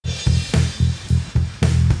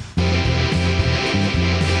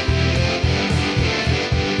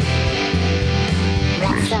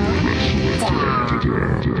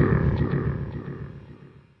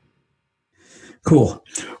Cool.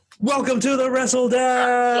 Welcome to the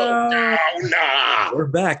Wrestledown. We're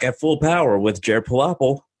back at full power with Jared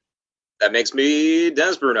Palapple. That makes me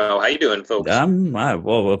Dennis Bruno. How you doing, folks?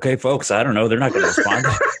 Okay, folks. I don't know. They're not going to respond.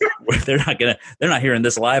 They're not hearing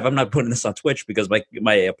this live. I'm not putting this on Twitch because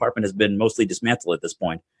my apartment has been mostly dismantled at this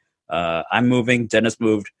point. I'm moving. Dennis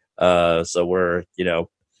moved. So we're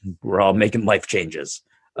all making life changes.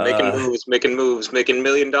 Making moves, making $1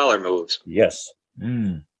 million moves. Yes.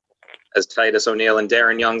 As Titus O'Neil and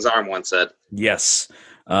Darren Young's arm once said. Yes.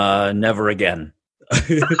 Never again.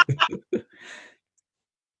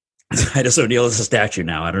 Titus O'Neil is a statue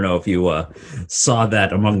now. I don't know if you saw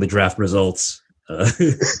that among the draft results.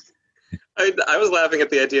 I was laughing at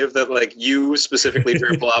the idea of that, like, you specifically,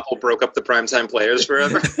 Jared Palapple, broke up the primetime players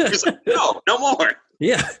forever. He's like, no more.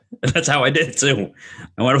 Yeah, that's how I did it, too.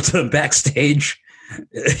 I went up to the backstage,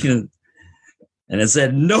 and it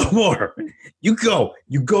said, no more. You go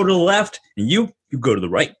to the left, and you go to the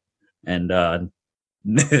right. And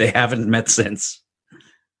they haven't met since.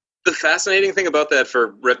 The fascinating thing about that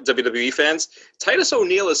for WWE fans, Titus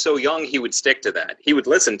O'Neil is so young, he would stick to that. He would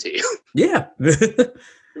listen to you. Yeah. He'd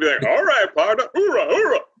be like, all right, partner, hoorah,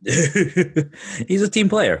 hoorah. He's a team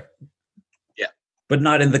player. Yeah. But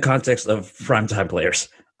not in the context of primetime players.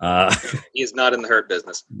 He's not in the hurt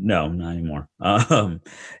business. No, not anymore.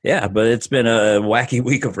 Yeah, but it's been a wacky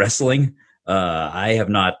week of wrestling.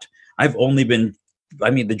 I've only been, the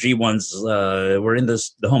G1s, we're in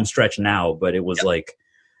the home stretch now, but it was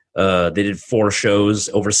they did 4 shows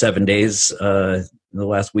over 7 days in the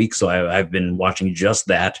last week, so I've been watching just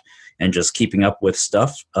that and just keeping up with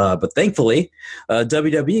stuff. But thankfully,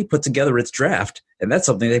 WWE put together its draft, and that's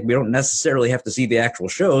something that we don't necessarily have to see the actual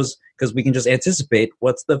shows because we can just anticipate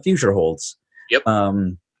what the future holds. Yep.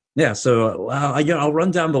 Yeah, so I'll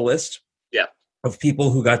run down the list of people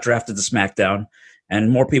who got drafted to SmackDown, and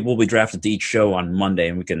more people will be drafted to each show on Monday,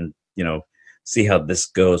 and we can, see how this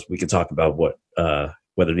goes. We can talk about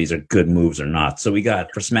whether these are good moves or not. So we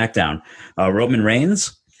got, for SmackDown, Roman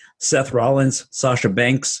Reigns, Seth Rollins, Sasha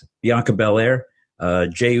Banks, Bianca Belair,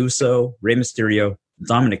 Jey Uso, Rey Mysterio,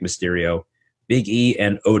 Dominic Mysterio, Big E,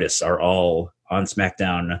 and Otis are all on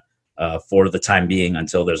SmackDown for the time being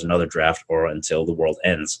until there's another draft or until the world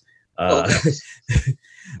ends.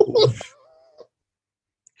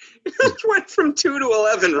 It just went from 2 to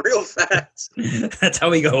 11 real fast. That's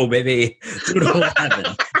how we go, baby. 2 to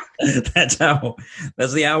 11. That's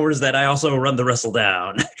the hours that I also run the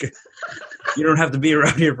Wrestledown. You don't have to be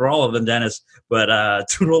around here for all of them, Dennis, but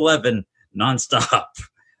 2 to 11 nonstop.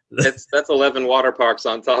 That's 11 water parks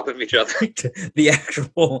on top of each other. The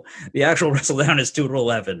actual Wrestledown is 2 to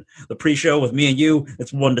 11. The pre-show with me and you,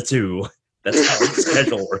 it's 1 to 2. That's how the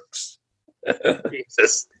schedule works.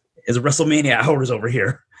 Jesus. It's WrestleMania hours over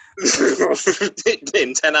here.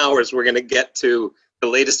 In 10 hours, we're going to get to the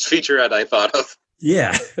latest featurette I thought of.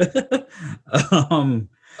 Yeah.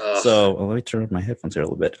 So let me turn up my headphones here a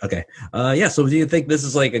little bit. Okay. So do you think this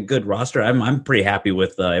is like a good roster? I'm pretty happy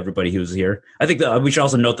with everybody who's here. I think we should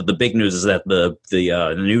also note that the big news is that the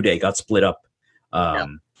New Day got split up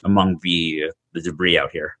among the debris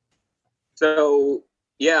out here. So,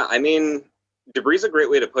 yeah, debris is a great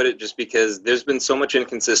way to put it just because there's been so much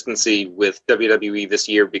inconsistency with WWE this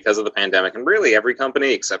year because of the pandemic, and really every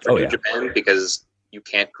company except for New Japan, because you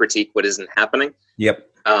can't critique what isn't happening. Yep.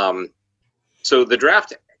 So the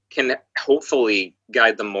draft can hopefully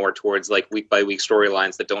guide them more towards like week by week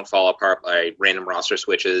storylines that don't fall apart by random roster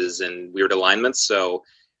switches and weird alignments. So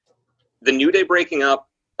the New Day breaking up,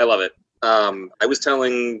 I love it. I was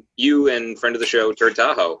telling you and friend of the show, Turd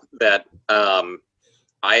Tahoe, that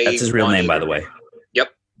that's his real name, by the way. Yep.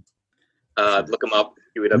 Look him up,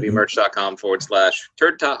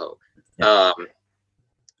 uawmerch.com/Turd Tahoe. Yeah.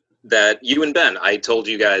 That you and Ben, I told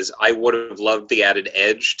you guys I would have loved the added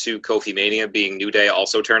edge to Kofi Mania being New Day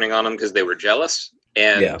also turning on him because they were jealous.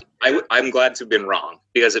 And I'm glad to have been wrong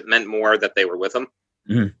because it meant more that they were with him.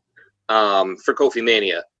 Mm-hmm. For Kofi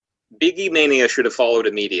Mania, Big E Mania should have followed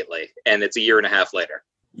immediately, and it's a year and a half later.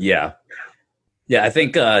 Yeah. Yeah, I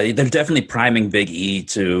think they're definitely priming Big E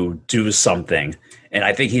to do something. And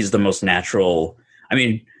I think he's the most natural. I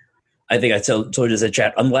think I told you this in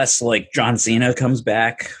chat, unless like John Cena comes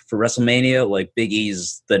back for WrestleMania, like Big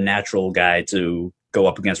E's the natural guy to go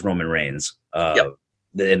up against Roman Reigns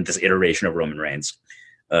in this iteration of Roman Reigns,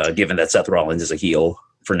 given that Seth Rollins is a heel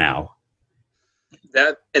for now.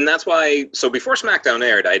 That's why, so before SmackDown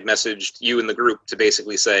aired, I had messaged you in the group to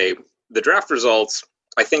basically say the draft results,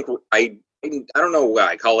 I think I don't know why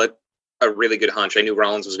I call it a really good hunch. I knew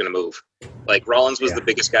Rollins was going to move. Like Rollins was the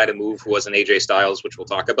biggest guy to move, who wasn't AJ Styles, which we'll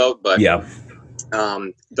talk about. But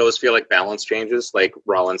those feel like balance changes, like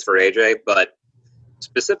Rollins for AJ. But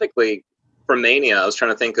specifically for Mania, I was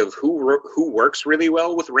trying to think of who works really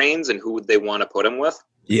well with Reigns and who they want to put him with.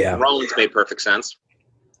 Yeah. Rollins made perfect sense.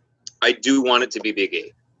 I do want it to be Big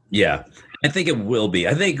E. Yeah, I think it will be.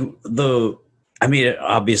 I think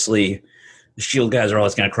obviously the Shield guys are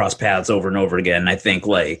always going to cross paths over and over again. I think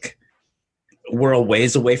like we're a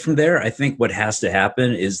ways away from there. I think what has to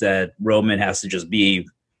happen is that Roman has to just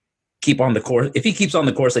keep on the course. If he keeps on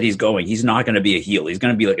the course that he's going, he's not going to be a heel. He's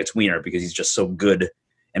going to be like a tweener because he's just so good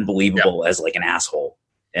and believable as like an asshole.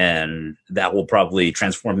 And that will probably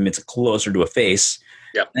transform him into closer to a face.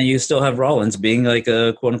 Yep. And you still have Rollins being like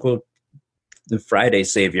a quote unquote the Friday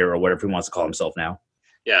savior or whatever he wants to call himself now.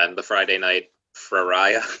 Yeah, and the Friday night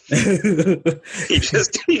Frariah.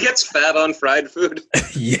 he gets fat on fried food.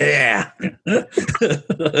 Yeah.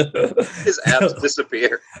 His abs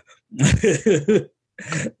disappear.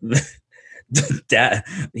 Dad,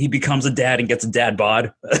 he becomes a dad and gets a dad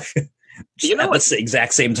bod. You know, at the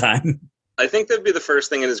exact same time. I think that'd be the first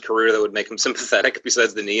thing in his career that would make him sympathetic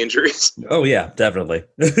besides the knee injuries. Oh yeah, definitely.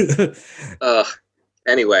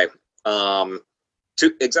 Anyway,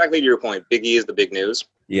 exactly to your point, Big E is the big news.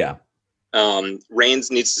 Yeah. Reigns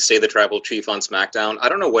needs to stay the tribal chief on SmackDown. I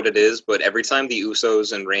don't know what it is, but every time the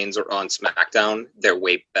Usos and Reigns are on SmackDown, they're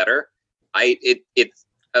way better. It's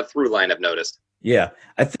a through line I've noticed. Yeah,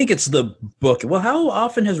 I think it's the book. Well, how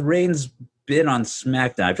often has Reigns been on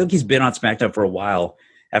SmackDown? I feel like he's been on SmackDown for a while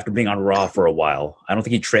after being on Raw for a while. I don't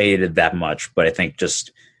think he traded that much, but I think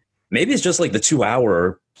maybe it's just like the 2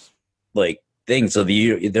 hour like thing. So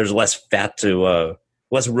there's less fat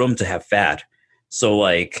less room to have fat. So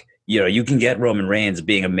like, you can get Roman Reigns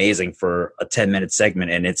being amazing for a 10-minute segment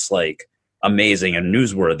and it's like amazing and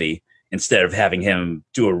newsworthy instead of having him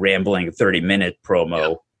do a rambling 30-minute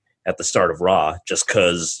promo at the start of Raw just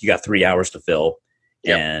because you got 3 hours to fill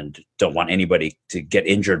and don't want anybody to get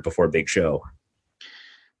injured before a big show.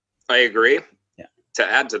 I agree. Yeah. To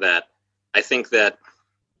add to that, I think that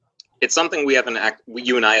it's something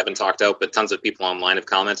you and I haven't talked out, but tons of people online have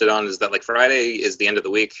commented on, is that like Friday is the end of the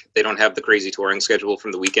week. They don't have the crazy touring schedule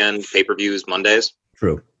from the weekend, pay-per-views, Mondays.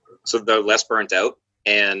 True. So they're less burnt out.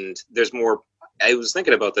 And there's more, I was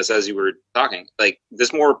thinking about this as you were talking, like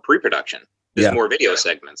there's more pre-production. There's more video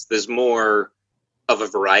segments. There's more of a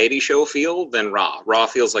variety show feel than Raw. Raw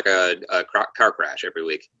feels like a car crash every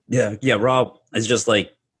week. Yeah. Yeah. Raw is just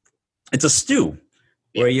like, it's a stew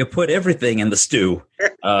where you put everything in the stew.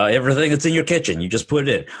 Everything that's in your kitchen, you just put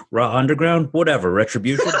it in. Raw Underground, whatever.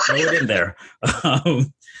 Retribution, throw it in there.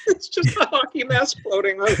 It's just a hockey mask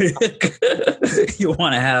floating on. You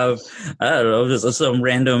want to have, I don't know, just some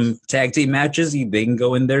random tag team matches, they can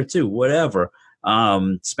go in there too, whatever.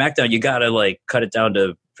 SmackDown, you got to like cut it down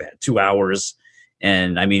to 2 hours.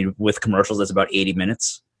 And I mean, with commercials, that's about 80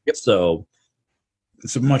 minutes. Yep. So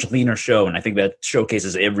it's a much leaner show. And I think that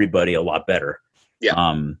showcases everybody a lot better. Yeah.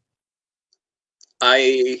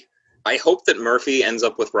 I hope that Murphy ends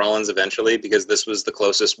up with Rollins eventually, because this was the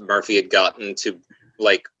closest Murphy had gotten to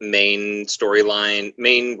like main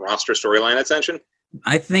roster storyline attention.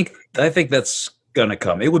 I think that's gonna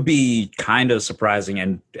come. It would be kind of surprising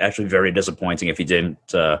and actually very disappointing if he didn't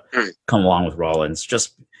come along with Rollins.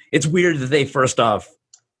 Just it's weird that they first off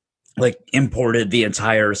like imported the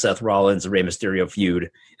entire Seth Rollins and Rey Mysterio feud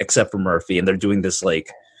except for Murphy, and they're doing this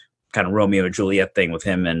like kind of Romeo and Juliet thing with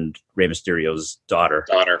him and Rey Mysterio's daughter.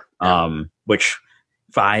 Which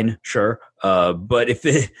fine, sure. But if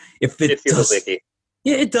it feels icky.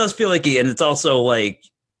 Yeah, it does feel icky, and it's also like,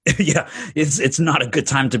 yeah, it's not a good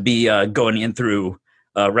time to be going in through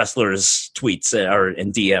wrestlers' tweets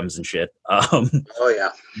and DMs and shit. Oh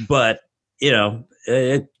yeah. But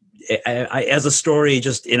I, as a story,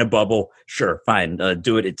 just in a bubble, sure, fine,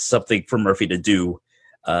 do it. It's something for Murphy to do.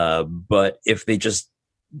 But if they just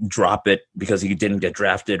drop it because he didn't get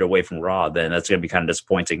drafted away from Raw, then that's going to be kind of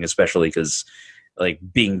disappointing, especially because like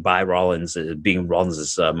being Rollins'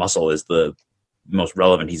 muscle is the most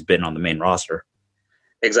relevant he's been on the main roster.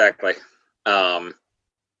 Exactly. I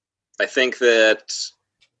think that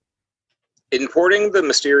importing the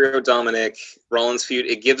Mysterio Dominic Rollins feud,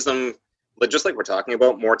 it gives them, just like we're talking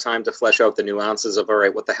about, more time to flesh out the nuances of, all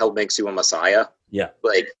right, what the hell makes you a messiah? Yeah.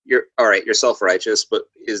 Like, you're self-righteous, but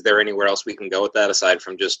is there anywhere else we can go with that aside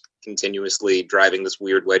from just continuously driving this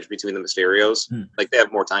weird wedge between the Mysterios? Like, they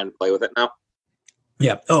have more time to play with it now.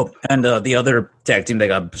 Yeah. Oh, and the other tag team that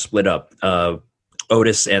got split up,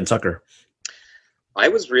 Otis and Tucker. I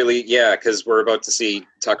was really, because we're about to see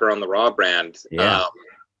Tucker on the Raw brand. Yeah.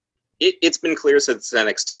 It's been clear since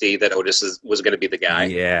NXT that Otis was going to be the guy.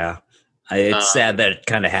 Yeah. It's sad that it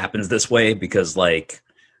kind of happens this way because, like,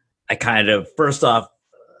 I kind of, first off,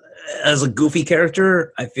 as a goofy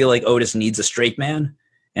character, I feel like Otis needs a straight man,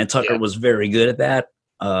 and Tucker was very good at that.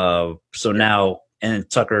 Now, and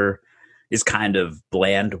Tucker is kind of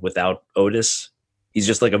bland without Otis. He's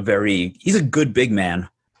just like he's a good big man.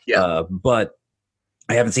 Yeah. But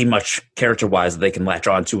I haven't seen much character-wise that they can latch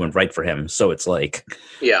on to and write for him. So it's like,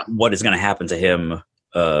 what is going to happen to him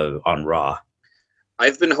on Raw?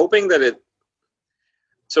 I've been hoping that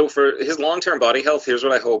so for his long-term body health, here's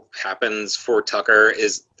what I hope happens for Tucker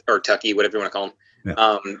or Tucky, whatever you want to call him.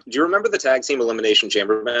 Yeah. Do you remember the tag team elimination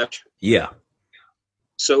chamber match? Yeah.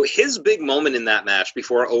 So his big moment in that match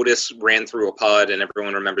before Otis ran through a pod, and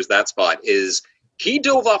everyone remembers that spot, is he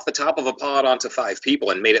dove off the top of a pod onto 5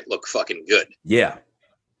 people and made it look fucking good. Yeah.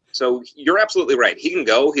 So you're absolutely right. He can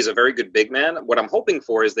go. He's a very good big man. What I'm hoping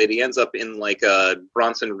for is that he ends up in like a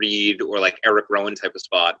Bronson Reed or like Eric Rowan type of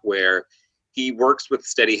spot where he works with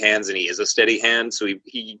steady hands, and he is a steady hand. So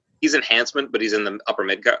he's enhancement, but he's in the upper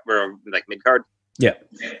mid or like mid card. Yeah.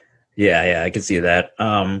 Yeah, I can see that.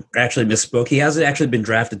 Actually misspoke. He hasn't actually been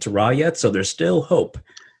drafted to Raw yet, so there's still hope.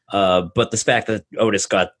 But the fact that Otis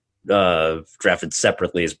got drafted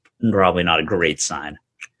separately is probably not a great sign.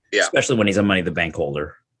 Yeah. Especially when he's a Money in the Bank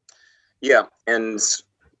holder. Yeah,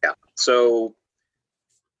 so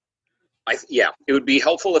it would be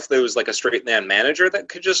helpful if there was like a straight man manager that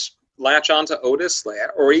could just latch onto Otis,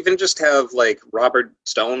 or even just have like Robert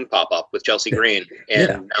Stone pop up with Chelsea Green.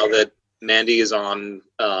 And now that Mandy is on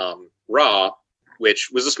Raw,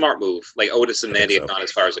 which was a smart move, like Otis and Mandy have gone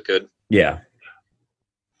as far as it could. Yeah.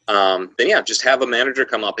 Then just have a manager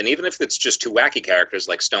come up, and even if it's just 2 wacky characters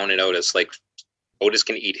like Stone and Otis, like Otis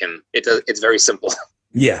can eat him. It's very simple.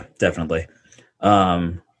 Yeah, definitely.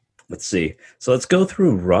 Let's see. So let's go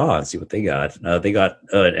through Raw and see what they got. They got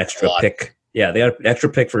an extra pick. Yeah, they got an extra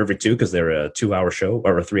pick for every 2 because they're a 2-hour show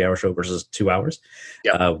or a 3-hour show versus 2 hours.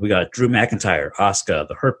 Yeah. We got Drew McIntyre, Asuka,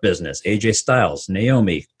 The Hurt Business, AJ Styles,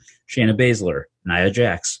 Naomi, Shayna Baszler, Nia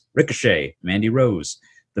Jax, Ricochet, Mandy Rose,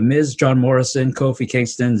 The Miz, John Morrison, Kofi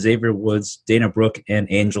Kingston, Xavier Woods, Dana Brooke, and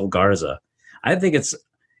Angel Garza. I think it's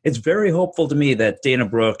very hopeful to me that Dana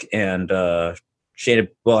Brooke and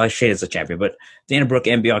Shayna's a champion, but Dana Brooke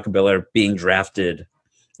and Bianca Belair being drafted,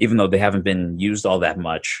 even though they haven't been used all that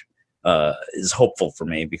much, is hopeful for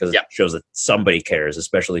me because it shows that somebody cares,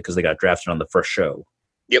 especially because they got drafted on the first show.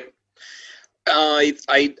 Yep. I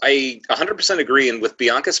 100% agree. And with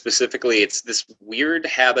Bianca specifically, it's this weird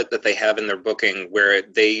habit that they have in their booking where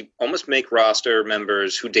they almost make roster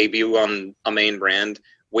members who debut on a main brand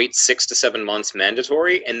wait 6 to 7 months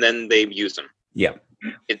mandatory, and then they use them. Yeah.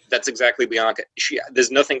 That's exactly Bianca. There's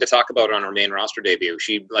nothing to talk about on her main roster debut.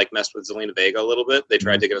 She messed with Zelina Vega a little bit. They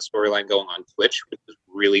tried to get a storyline going on Twitch, which was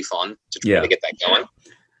really fun to try to get that going.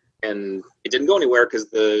 And it didn't go anywhere because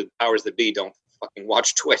the powers that be don't fucking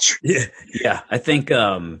watch Twitch. Yeah. I think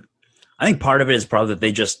part of it is probably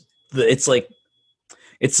that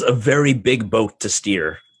it's a very big boat to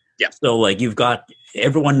steer. Yeah. So like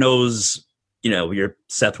everyone knows, your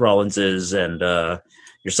Seth Rollinses and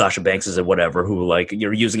your Sasha Bankses and whatever, who like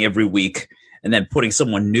you're using every week, and then putting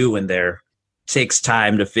someone new in there takes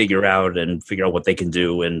time to figure out what they can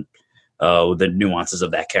do and the nuances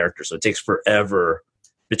of that character. So it takes forever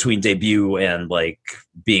between debut and like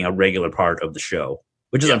being a regular part of the show,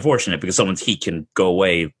 which is unfortunate because someone's heat can go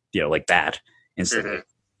away, like that instantly.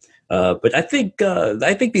 Mm-hmm. But I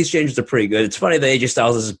think these changes are pretty good. It's funny that AJ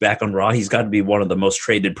Styles is back on Raw. He's got to be one of the most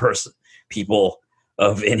traded people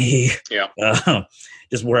of any. Yeah.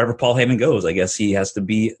 Just wherever Paul Heyman goes, I guess he has to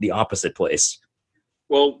be the opposite place.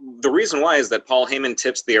 Well, the reason why is that Paul Heyman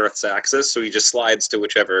tips the Earth's axis, so he just slides to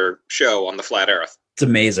whichever show on the flat Earth. It's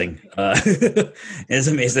amazing. It's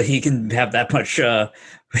amazing that he can have that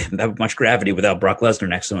much gravity without Brock Lesnar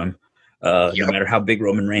next to him. No matter how big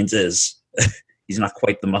Roman Reigns is, he's not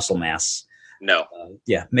quite the muscle mass. No.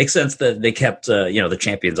 Makes sense that they kept the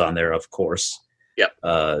champions on there, of course. Yep.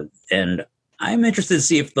 And I'm interested to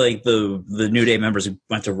see if like the New Day members who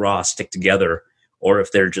went to Raw stick together, or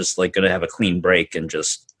if they're just like going to have a clean break and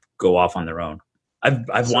just go off on their own.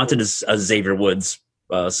 I've wanted a Xavier Woods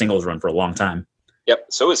singles run for a long time. Yep,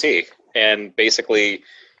 so is he. And basically,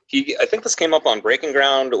 I think this came up on Breaking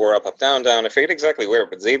Ground or Up, Down, Down. I forget exactly where,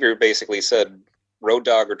 but Xavier basically said Road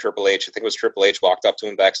Dogg or Triple H, I think it was Triple H, walked up to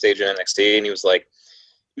him backstage in NXT, and he was like,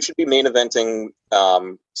 you should be main eventing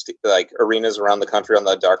like arenas around the country on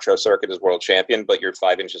the Dark Show circuit as world champion, but you're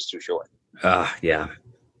 5 inches too short. Yeah.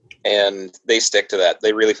 And they stick to that.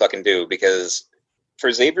 They really fucking do, because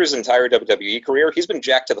for Xavier's entire WWE career, he's been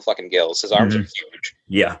jacked to the fucking gills. His arms are huge.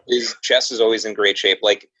 Yeah. His chest is always in great shape.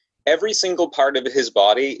 Like, every single part of his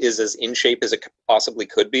body is as in shape as it possibly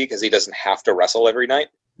could be because he doesn't have to wrestle every night.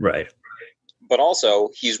 Right. but also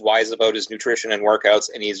he's wise about his nutrition and workouts,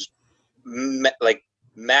 and he's like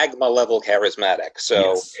magma level charismatic.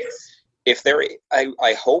 So if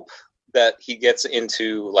I hope that he gets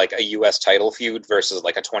into like a U.S. title feud versus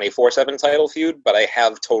like a 24/7 title feud, but I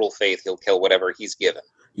have total faith he'll kill whatever he's given.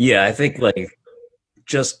 Yeah, I think like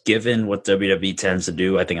just given what WWE tends to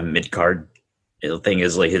do, I think a mid card thing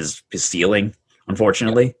is like his ceiling.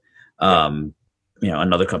 Unfortunately,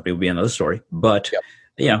 another company would be another story, but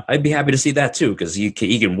I'd be happy to see that too because he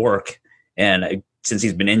can work, and since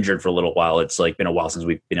he's been injured for a little while, it's like been a while since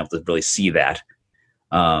we've been able to really see that.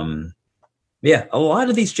 A lot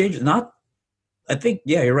of these changes, I think,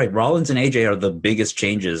 you're right. Rollins and AJ are the biggest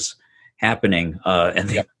changes happening, and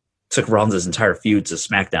they took Rollins' entire feud to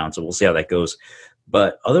SmackDown, so we'll see how that goes.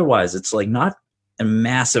 But otherwise, it's like not a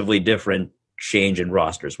massively different change in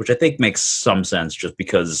rosters, which I think makes some sense just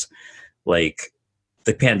because like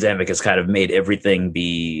the pandemic has kind of made everything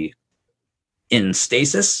be in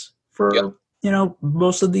stasis for,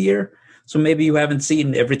 most of the year. So maybe you haven't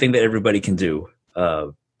seen everything that everybody can do.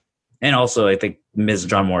 And also I think Miz and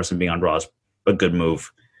John Morrison being on Raw is a good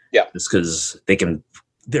move. Yeah. Just because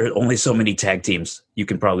there are only so many tag teams. You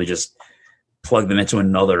can probably just plug them into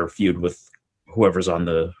another feud with whoever's on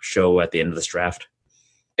the show at the end of this draft.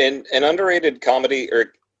 And an underrated comedy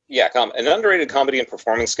and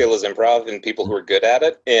performing skill is improv and people who are good at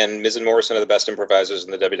it. And Miz and Morrison are the best improvisers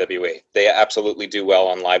in the WWE. They absolutely do well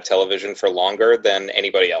on live television for longer than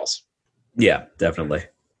anybody else. Yeah, definitely.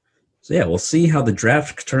 So we'll see how the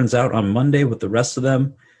draft turns out on Monday with the rest of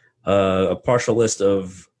them. A partial list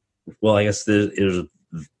of, I guess there's,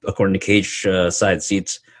 according to Cage Side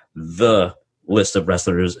Seats, the list of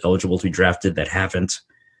wrestlers eligible to be drafted that haven't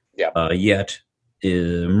yet.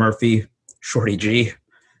 Murphy, Shorty G,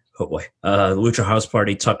 Lucha House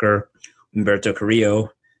Party, Tucker, Humberto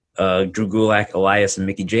Carrillo, Drew Gulak, Elias, and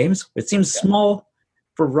Mickey James. It seems small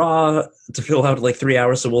for Raw to fill out like 3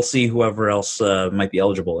 hours, so we'll see whoever else might be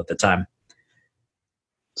eligible at the time.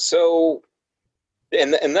 So,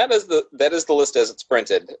 and that is the list as it's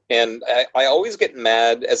printed. And I always get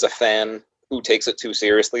mad as a fan who takes it too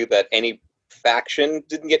seriously that any faction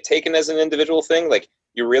didn't get taken as an individual thing. Like,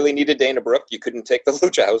 you really needed Dana Brooke, you couldn't take the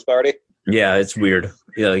Lucha House Party. Yeah, it's weird.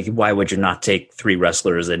 Like, why would you not take 3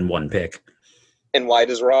 wrestlers in one pick? And why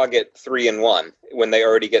does Raw get 3 in 1 when they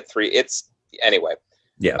already get 3? Anyway.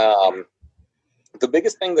 Yeah. The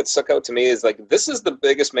biggest thing that stuck out to me is like this is the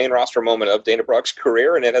biggest main roster moment of Dana Brooke's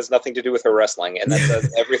career, and it has nothing to do with her wrestling, and that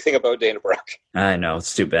says everything about Dana Brooke. I know,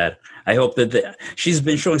 it's too bad. I hope that she's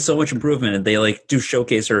been showing so much improvement, and they like do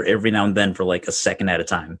showcase her every now and then for like a second at a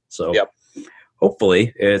time. So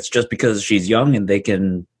hopefully it's just because she's young and they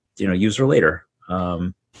can use her later.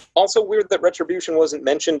 Also weird that Retribution wasn't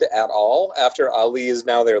mentioned at all after Ali is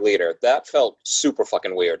now their leader. That felt super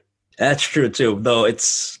fucking weird. That's true too, though.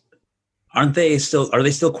 Are they still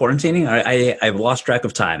quarantining? I've lost track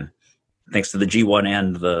of time thanks to the G1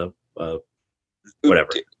 and the whatever.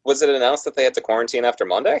 Was it announced that they had to quarantine after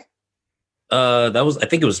Monday? I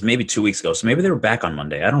think it was maybe 2 weeks ago. So maybe they were back on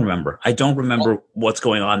Monday. I don't remember. I don't remember what's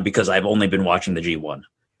going on because I've only been watching the G1.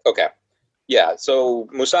 Okay. Yeah. So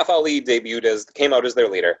Mustafa Ali came out as their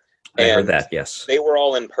leader. I heard that. Yes. They were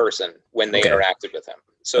all in person when they interacted with him.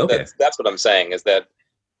 So that's what I'm saying is that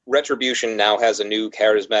Retribution now has a new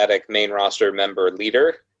charismatic main roster member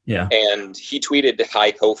leader. Yeah. And he tweeted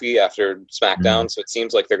hi Kofi after SmackDown. So it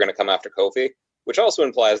seems like they're going to come after Kofi, which also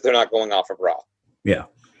implies they're not going off of Raw. Yeah.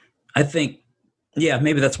 I think,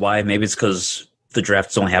 maybe that's why. Maybe it's because the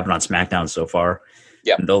draft's only happened on SmackDown so far.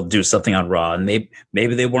 Yeah. And they'll do something on Raw. And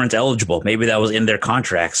maybe they weren't eligible. Maybe that was in their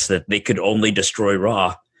contracts that they could only destroy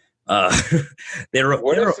Raw.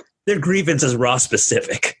 Their grievance is Raw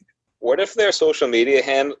specific. What if their social media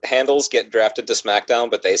handles get drafted to SmackDown,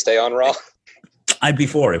 but they stay on Raw? I'd be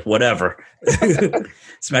for it. Whatever.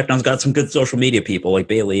 SmackDown's got some good social media people like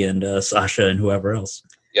Bayley and Sasha and whoever else.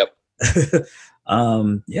 Yep.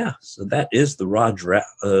 So that is the Raw draft,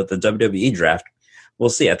 the WWE draft. We'll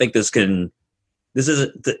see. I think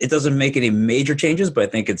it doesn't make any major changes, but I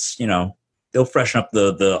think it's, they'll freshen up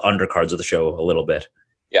the undercards of the show a little bit.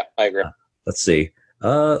 Yeah, I agree. Let's see.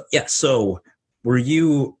 So were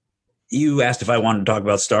you asked if I wanted to talk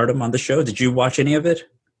about Stardom on the show. Did you watch any of it?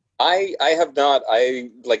 I have not.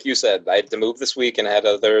 Like you said, I had to move this week and had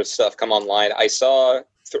other stuff come online. I saw,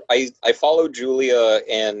 I followed Julia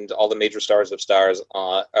and all the major stars of Stars,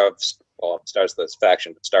 Stars the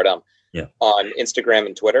faction, but Stardom, on Instagram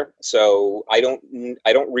and Twitter. So I don't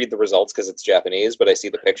read the results because it's Japanese, but I see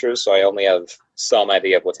the pictures, so I only have some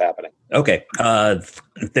idea of what's happening. Okay.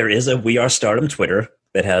 There is a We Are Stardom Twitter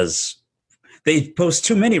that has they post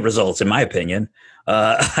too many results, in my opinion.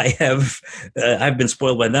 I've been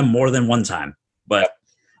spoiled by them more than one time. But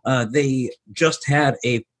they just had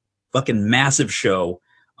a fucking massive show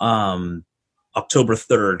October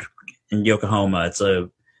 3rd in Yokohama. It's a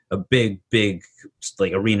big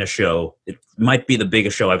like arena show. It might be the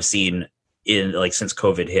biggest show I've seen in like since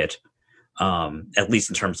COVID hit. At least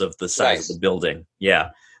in terms of the size of the building.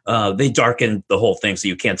 Yeah. They darkened the whole thing so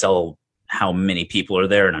you can't tell how many people are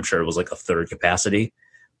there, and I'm sure it was like a third capacity.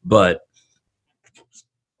 But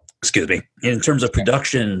excuse me, in terms of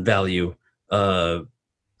production value,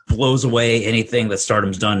 blows away anything that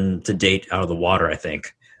Stardom's done to date out of the water, I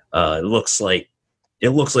think. It looks like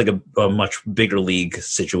a much bigger league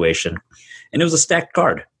situation. And it was a stacked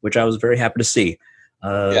card, which I was very happy to see.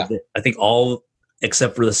 I think all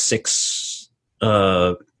except for the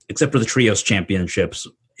trios championships,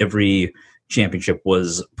 every championship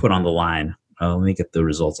was put on the line. Let me get the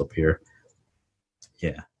results up here.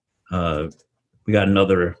 Yeah. We got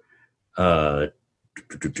another in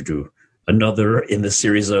the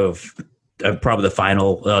series of probably the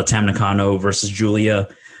final Tam Nakano versus Julia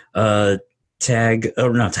Wonder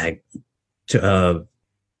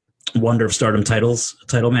of Stardom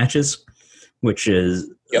title matches, which is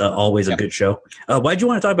always a good show. Why do you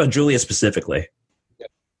want to talk about Julia specifically?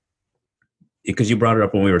 Because you brought it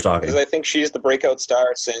up when we were talking. Because I think she's the breakout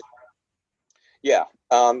star since. Yeah,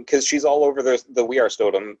 because she's all over the We Are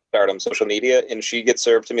Stardom social media, and she gets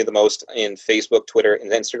served to me the most in Facebook, Twitter,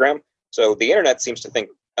 and Instagram. So the internet seems to think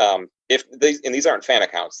these aren't fan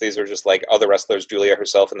accounts; these are just like other wrestlers, Julia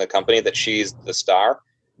herself in the company, that she's the star.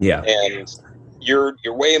 Yeah, and you're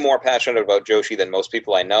way more passionate about Joshi than most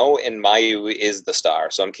people I know, and Mayu is the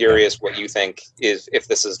star. So I'm curious what you think is if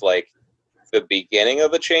this is like the beginning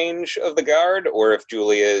of a change of the guard, or if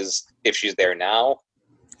if she's there now.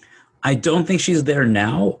 I don't think she's there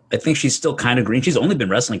now. I think she's still kind of green. She's only been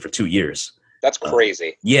wrestling for 2 years. That's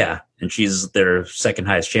crazy. Yeah, and she's their second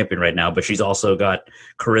highest champion right now, but she's also got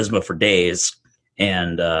charisma for days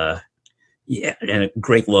and and a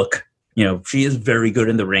great look. You know, she is very good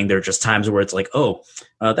in the ring. There are just times where it's like,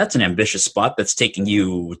 that's an ambitious spot that's taking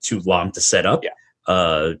you too long to set up. Yeah.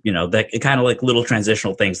 That kind of like little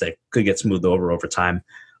transitional things that could get smoothed over time.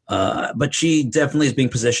 But she definitely is being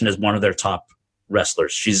positioned as one of their top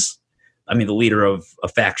wrestlers. She's, the leader of a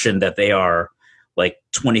faction that they are like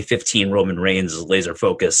 2015 Roman Reigns is laser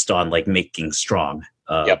focused on like making strong.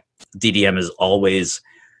 DDM is always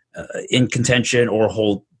in contention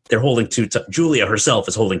they're holding Julia herself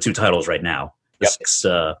is holding 2 titles right now.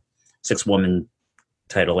 The 6-woman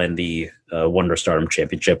title and the Wonder Stardom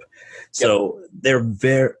Championship. So they're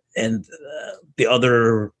very, and the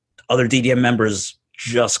other DDM members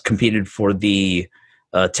just competed for the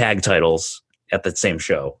tag titles at the same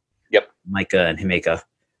show. Micah and Himeka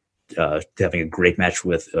having a great match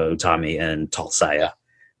with Utami and Talsaya.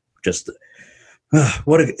 Just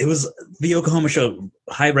it was the Yokohama show.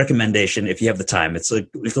 High recommendation if you have the time. It's the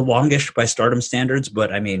longish by Stardom standards,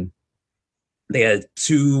 but they had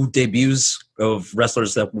 2 debuts of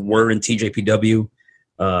wrestlers that were in TJPW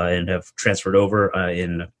and have transferred over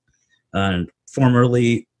in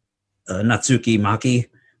formerly Natsuki Maki,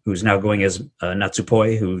 who's now going as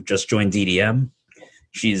Natsupoi, who just joined DDM.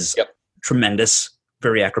 She's tremendous,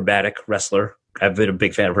 very acrobatic wrestler. I've been a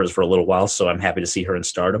big fan of hers for a little while, so I'm happy to see her in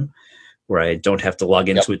Stardom, where I don't have to log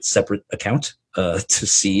into a separate account to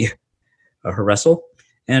see her wrestle.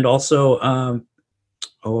 And also,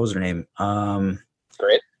 what was her name?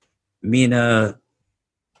 Great. Mina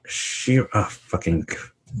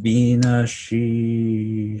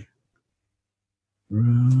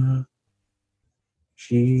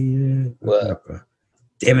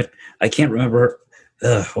damn it, I can't remember.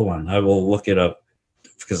 Hold on, I will look it up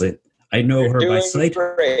because I know her by sight.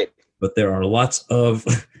 Great. But there are lots of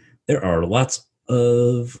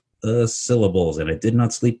syllables, and I did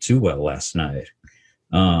not sleep too well last night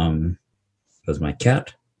because my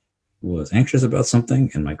cat was anxious about something,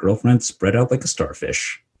 and my girlfriend spread out like a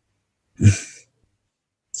starfish. Let's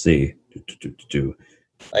see.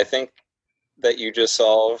 I think that you just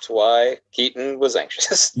solved why Keaton was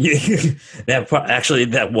anxious. Yeah,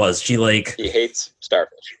 that was. He hates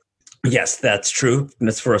starfish. Yes, that's true. And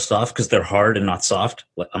that's first off because they're hard and not soft,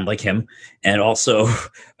 unlike him. And also,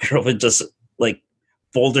 my girlfriend just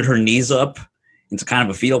folded her knees up into kind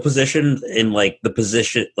of a fetal position in the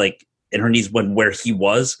position and her knees went where he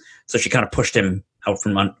was, so she kind of pushed him out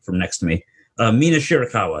from next to me. Mina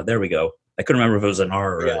Shirakawa, there we go. I couldn't remember if it was an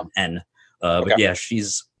R or an N. But yeah,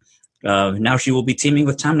 she's now she will be teaming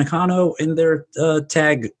with Tam Nakano in their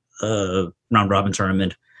tag round robin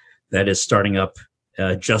tournament that is starting up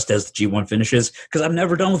just as the G1 finishes, because I'm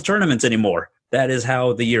never done with tournaments anymore. That is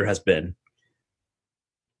how the year has been.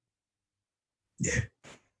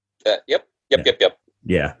 Yep.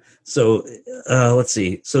 Yeah. So let's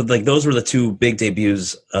see. So like those were the two big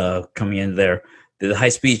debuts coming in there. The high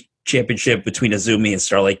speed championship between Azumi and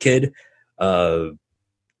Starlight Kid.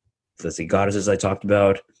 Let's see, Goddesses I talked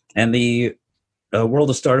about, and the World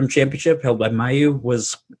of Stardom Championship held by Mayu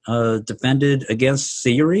was defended against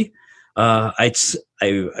Sayuri. I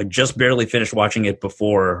just barely finished watching it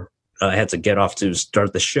before I had to get off to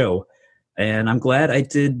start the show, and I'm glad I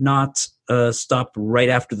did not stop right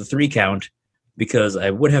after the 3 count, because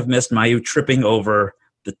I would have missed Mayu tripping over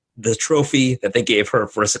the trophy that they gave her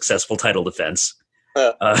for a successful title defense.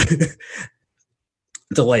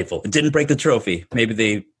 Delightful. It didn't break the trophy. Maybe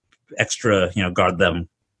they extra, guard them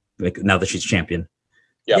like now that she's champion.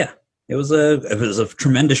 Yep. Yeah, it was a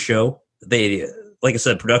tremendous show. They, like I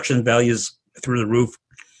said, production values through the roof.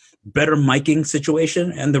 Better miking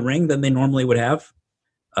situation in the ring than they normally would have.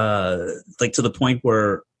 Like to the point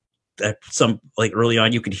where at some like early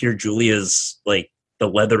on you could hear Julia's like the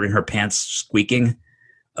leather in her pants squeaking.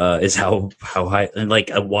 Is how high, and like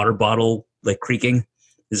a water bottle like creaking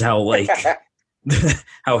is how like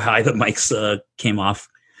how high the mics came off.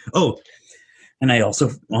 Oh, and I also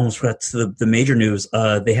almost forgot the major news.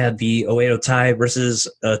 They had the Oedo Tai versus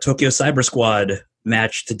Tokyo Cyber Squad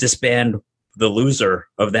match to disband the loser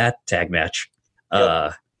of that tag match.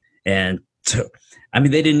 Yep. They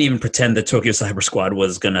didn't even pretend that Tokyo Cyber Squad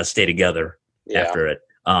was going to stay together after it.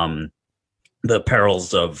 The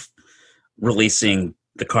perils of releasing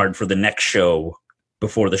the card for the next show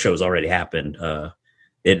before the show's already happened.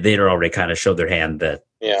 They'd already kind of showed their hand that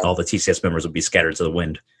all the TCS members would be scattered to the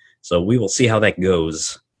wind. So we will see how that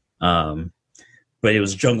goes. But it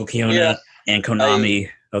was Jungle Kiona and Konami.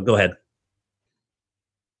 Go ahead.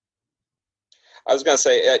 I was going to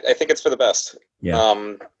say, I think it's for the best. Yeah.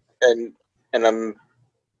 And I'm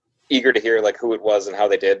eager to hear like who it was and how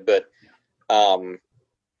they did, but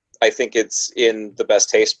I think it's in the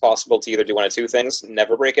best taste possible to either do one of two things: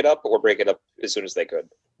 never break it up, or break it up as soon as they could.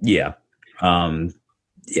 Yeah.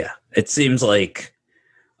 It seems like,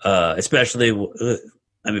 especially,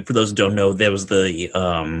 for those who don't know, there was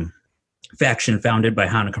the faction founded by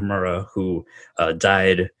Hana Kimura, who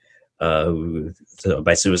died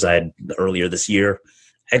by suicide earlier this year.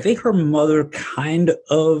 I think her mother kind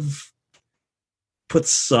of put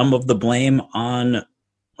some of the blame on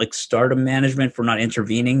like Stardom management for not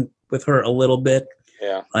intervening with her a little bit.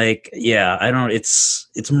 Yeah.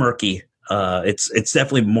 It's murky. It's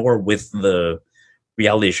definitely more with the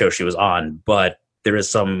reality show she was on, but there is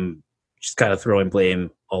some just kind of throwing blame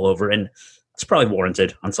all over, and it's probably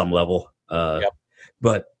warranted on some level.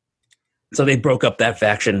 But so they broke up that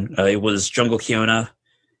faction. It was Jungle Kiona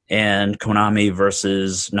and Konami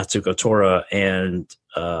versus Natsuko Tora and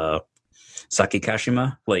Saki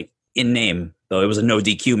Kashima, like in name, though it was a no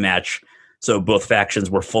DQ match. So both factions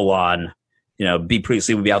were full on. B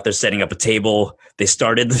Priestley would be out there setting up a table. They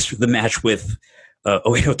started the match with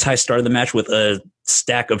Oedo Tai started the match with a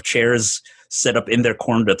stack of chairs set up in their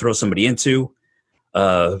corner to throw somebody into.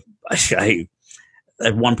 At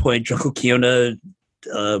one point, Jungle Kiona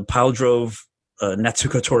pile drove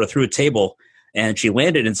Natsuko Tora through a table, and she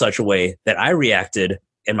landed in such a way that I reacted,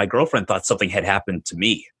 and my girlfriend thought something had happened to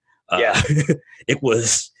me. It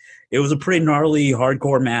was a pretty gnarly,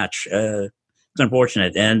 hardcore match. It's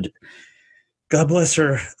unfortunate, and God bless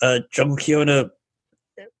her, Jungle Kiona.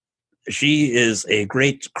 She is a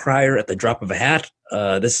great crier at the drop of a hat.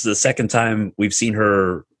 This is the second time we've seen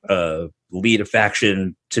her lead a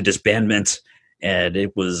faction to disbandment, and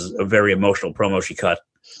it was a very emotional promo she cut.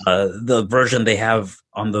 The version they have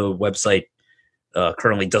on the website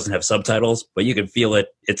currently doesn't have subtitles, but you can feel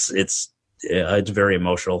it. It's very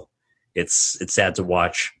emotional. It's sad to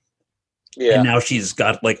watch. Yeah. And now she's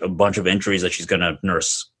got like a bunch of injuries that she's going to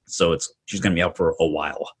nurse, so she's going to be out for a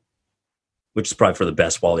while, which is probably for the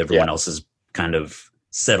best while everyone else is kind of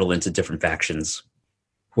settled into different factions,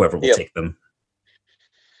 whoever will take them.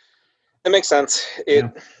 It makes sense.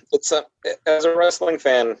 It's as a wrestling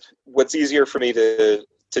fan, what's easier for me to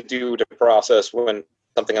do to process when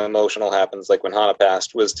something emotional happens, like when Hana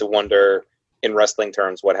passed, was to wonder in wrestling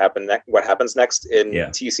terms what happens next in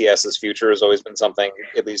TCS's future has always been something,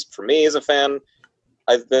 at least for me as a fan,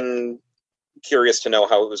 I've been curious to know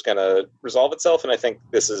how it was going to resolve itself, and I think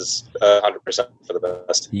this is 100% for the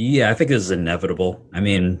best. Yeah, I think this is inevitable. I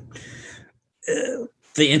mean,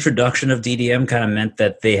 the introduction of DDM kind of meant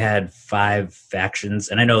that they had 5 factions,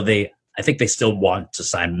 and I think they still want to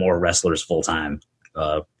sign more wrestlers full time.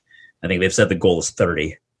 I think they've said the goal is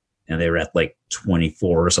 30, and they're at like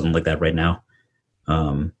 24 or something like that right now.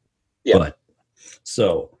 But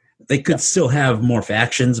so they could still have more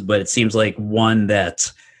factions, but it seems like one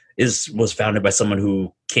that was founded by someone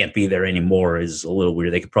who can't be there anymore is a little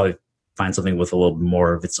weird. They could probably find something with a little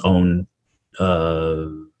more of its own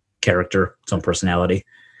character, its own personality.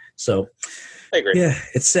 So I agree. Yeah,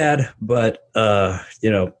 it's sad, but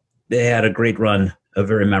they had a great run, a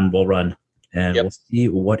very memorable run, and we'll see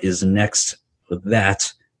what is next with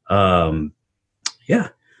that.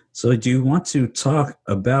 So do you want to talk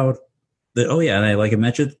about and like I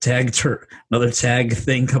mentioned, another tag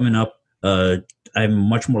thing coming up. I'm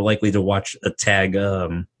much more likely to watch a tag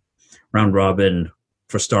round robin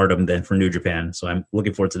for Stardom than for New Japan, so I'm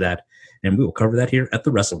looking forward to that, and we will cover that here at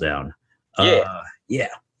the Wrestledown. Do you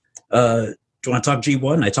want to talk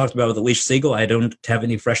G1? I talked about it with Alicia Siegel. I don't have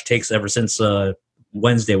any fresh takes ever since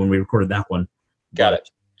Wednesday when we recorded that one. Got it.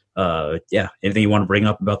 Anything you want to bring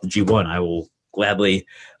up about the G1, I will gladly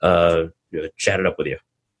chat it up with you.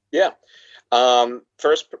 Yeah.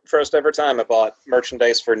 First ever time I bought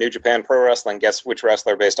merchandise for New Japan Pro Wrestling. Guess which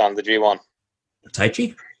wrestler based on the G1?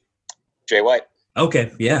 Taichi? Jay White.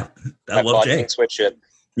 Okay, yeah. I love Jay. King Switch shit.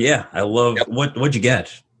 Yeah, I love what'd you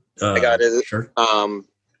get? I got it. Shirt?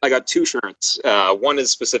 I got 2 shirts. One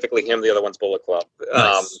is specifically him, the other one's Bullet Club.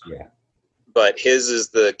 Nice. But his is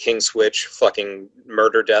the King Switch fucking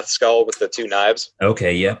murder death skull with the 2 knives.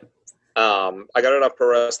 Okay, yeah. I got it off Pro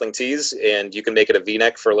Wrestling Tees, and you can make it a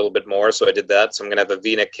V-neck for a little bit more, so I did that. So I'm going to have a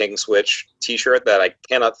V-neck King Switch t-shirt that I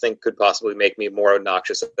cannot think could possibly make me more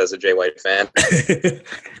obnoxious as a Jay White fan.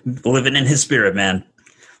 Living in his spirit, man.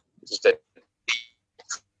 Just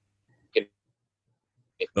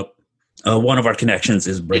one of our connections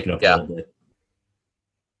is breaking up a little bit.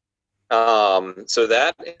 So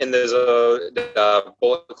that, and there's a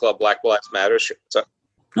Bullet Club Black Lives Matter shirt. So,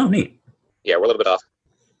 neat. Yeah, we're a little bit off.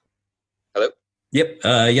 Hello? Yep.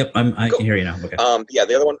 I can hear you now. Okay. The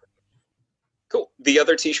other one. Cool. The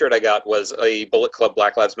other T-shirt I got was a Bullet Club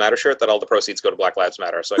Black Lives Matter shirt that all the proceeds go to Black Lives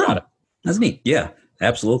Matter. So I got it. That's neat. Yeah,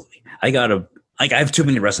 absolutely. I have too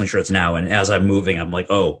many wrestling shirts now, and as I'm moving, I'm like,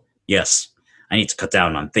 oh yes, I need to cut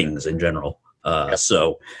down on things in general.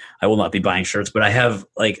 So I will not be buying shirts, but I have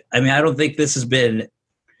I don't think this has been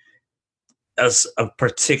a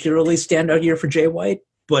particularly standout year for Jay White,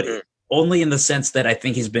 but only in the sense that I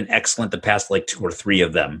think he's been excellent the past 2 or 3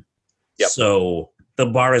 of them. Yep. So the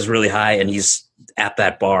bar is really high, and he's at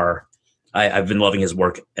that bar. I've been loving his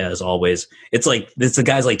work as always. It's the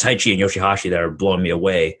guys like Taichi and Yoshi-Hashi that are blowing me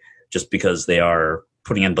away just because they are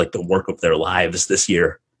putting in the work of their lives this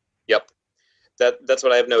year. Yep. That's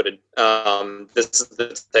what I have noted. This is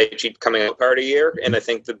the Taichi coming out party year, and I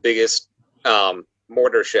think the biggest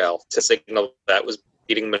mortar shell to signal that was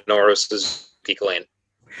beating Minoru Suzuki Lane.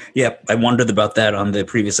 Yeah, I wondered about that on the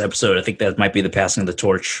previous episode. I think that might be the passing of the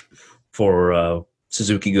torch for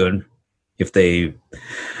Suzuki-gun. I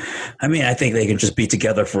think they can just be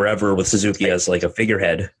together forever with Suzuki as a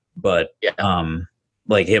figurehead. But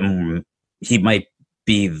him, he might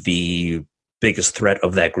be the biggest threat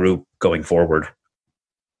of that group going forward.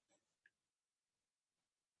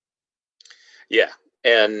 Yeah,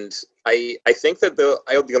 and I think that the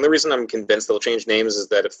only reason I'm convinced they'll change names is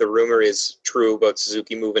that if the rumor is true about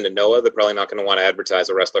Suzuki moving to Noah, they're probably not going to want to advertise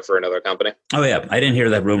a wrestler for another company. Oh yeah, I didn't hear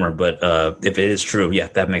that rumor, but if it is true, yeah,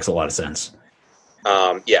 that makes a lot of sense.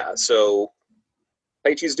 So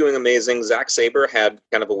Taichi's doing amazing. Zack Sabre had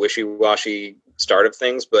kind of a wishy-washy start of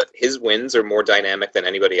things, but his wins are more dynamic than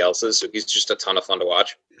anybody else's, so he's just a ton of fun to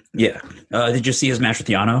watch. Yeah. Did you see his match with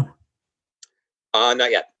Yano? Not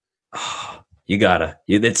yet. Oh, you gotta.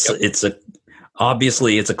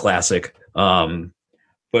 Obviously it's a classic.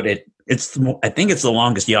 But I think it's the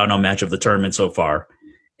longest Yano match of the tournament so far,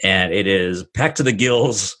 and it is packed to the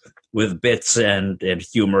gills with bits and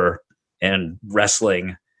humor and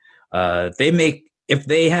wrestling. If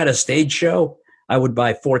they had a stage show, I would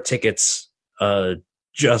buy 4 tickets,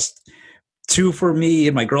 just 2 for me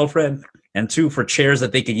and my girlfriend, and 2 for chairs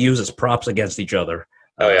that they could use as props against each other.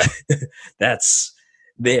 Oh yeah,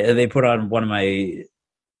 they put on one of my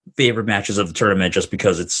favorite matches of the tournament just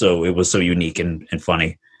because it was so unique and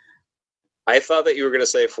funny. I thought that you were going to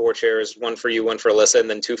say 4 chairs, 1 for you, 1 for Alyssa, and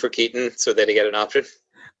then 2 for Keaton, so that he get an option.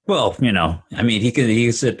 Well, he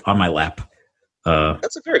can sit on my lap.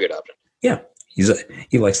 That's a very good option. Yeah,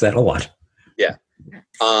 he likes that a lot. Yeah.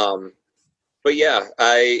 But yeah,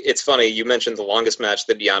 it's funny, you mentioned the longest match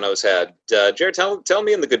that Yano's had. Jared, tell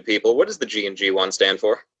me and the good people, what does the G and G1 stand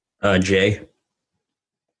for? J.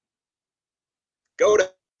 Go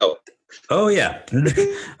to Oh, yeah.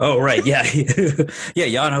 Oh, right. Yeah. Yeah,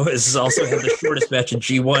 Yano is also had the shortest match in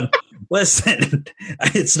G1. Listen,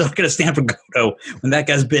 it's not going to stand for Goto when that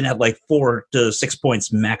guy's been at like 4 to 6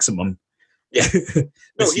 points maximum. Yeah.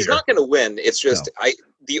 No, he's not going to win. It's just,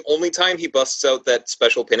 the only time he busts out that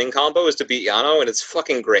special pinning combo is to beat Yano, and it's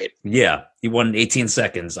fucking great. Yeah. He won in 18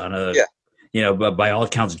 seconds on a, by all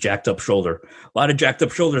accounts, jacked up shoulder. A lot of jacked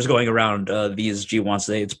up shoulders going around these G1s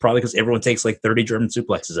today. It's probably because everyone takes like 30 German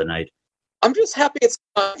suplexes a night. I'm just happy it's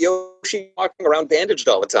not Yoshi walking around bandaged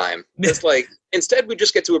all the time. It's like, instead we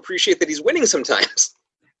just get to appreciate that he's winning sometimes.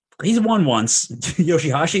 He's won once.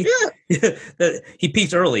 YOSHI-HASHI? Yeah. He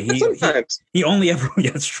peaked early. He only ever...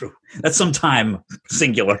 Yeah, that's true. That's sometime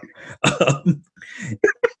singular.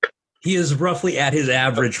 He is roughly at his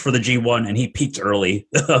average for the G1, and he peaked early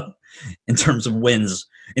in terms of wins.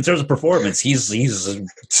 In terms of performance, he's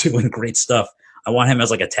doing great stuff. I want him as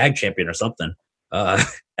like a tag champion or something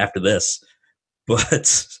after this.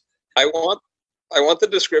 But I want the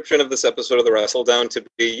description of this episode of the Wrestledown to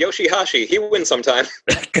be YOSHI-HASHI. He wins sometime.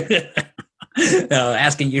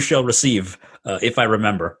 Asking you shall receive, if I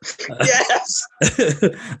remember. Yes.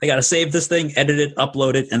 I got to save this thing, edit it,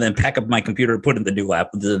 upload it, and then pack up my computer and put it in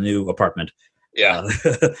the new apartment. Yeah.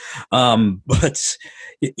 But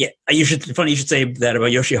yeah, you should say that about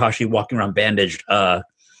YOSHI-HASHI walking around bandaged. I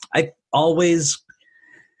always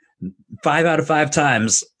 5 out of 5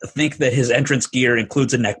 times think that his entrance gear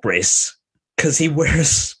includes a neck brace because he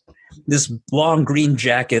wears this long green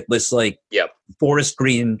jacket, this like forest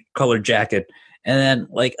green colored jacket, and then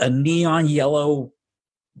like a neon yellow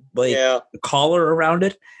collar around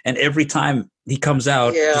it. And every time he comes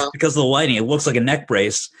out, just because of the lighting, it looks like a neck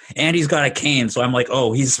brace. And he's got a cane, so I'm like,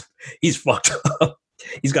 oh, he's fucked up.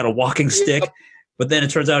 He's got a walking stick, but then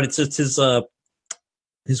it turns out it's just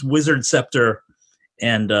his wizard scepter.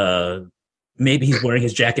 And maybe he's wearing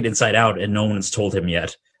his jacket inside out, and no one's told him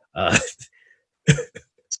yet.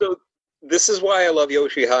 So this is why I love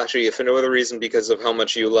YOSHI-HASHI, if for no other reason because of how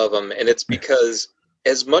much you love him. And it's because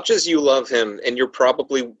as much as you love him, and you're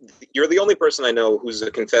the only person I know who's a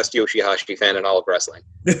confessed YOSHI-HASHI fan in all of wrestling.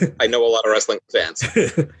 I know a lot of wrestling fans.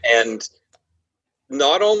 And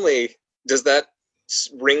not only does that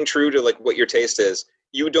ring true to like what your taste is,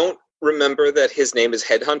 you don't remember that his name is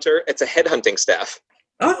Headhunter. It's a headhunting staff.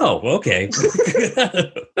 Oh, okay.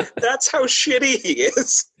 That's how shitty he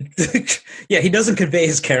is. Yeah, he doesn't convey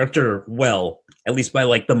his character well, at least by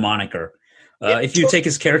like the moniker. If you take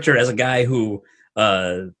his character as a guy who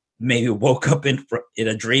maybe woke up in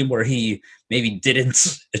a dream where he maybe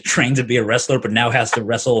didn't train to be a wrestler, but now has to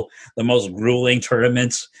wrestle the most grueling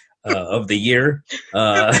tournament of the year.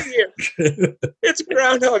 It's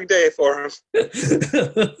Groundhog Day for him.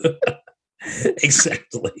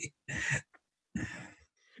 Exactly.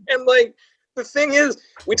 And like the thing is,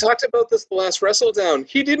 we talked about this the last Wrestledown.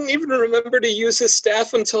 He didn't even remember to use his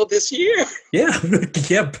staff until this year. Yeah.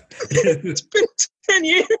 Yep. It's been 10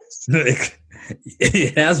 years.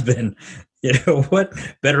 It has been. You know what?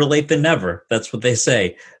 Better late than never. That's what they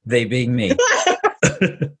say. They being me.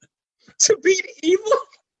 To beat evil?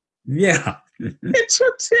 Yeah. It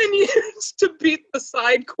took 10 years to beat the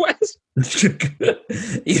side quest.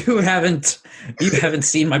 You haven't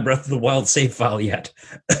seen my Breath of the Wild save file yet.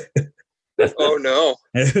 Oh no.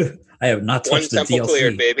 I have not touched the DLC.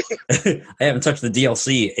 Cleared, baby. I haven't touched the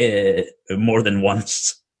DLC more than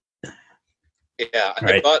once. Yeah,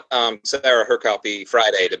 I bought Sarah her copy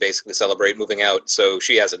Friday to basically celebrate moving out, so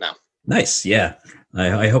she has it now. Nice, yeah.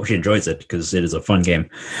 I hope she enjoys it because it is a fun game.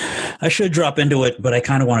 I should drop into it, but I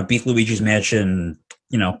kind of want to beat Luigi's Mansion,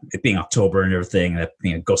 you know, it being October and everything, that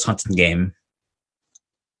being a ghost hunting game.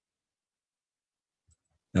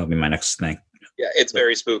 That'll be my next thing. Yeah, it's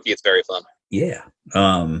very spooky. It's very fun. Yeah.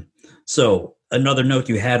 So another note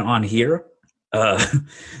you had on here,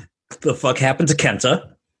 the fuck happened to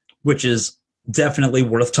Kenta, which is definitely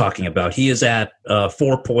worth talking about. He is at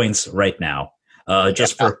 4 points right now.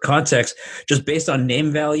 Just for context, just based on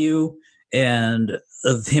name value and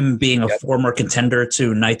of him being a former contender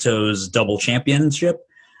to Naito's double championship,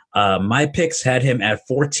 my picks had him at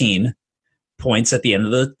 14 points at the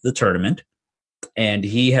end of the tournament, and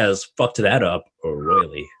he has fucked that up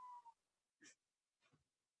royally.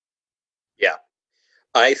 Yeah.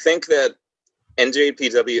 I think that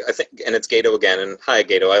NJPW, and it's Gato again, and hi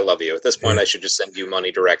Gato, I love you. At this point, I should just send you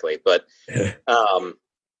money directly, but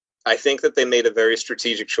I think that they made a very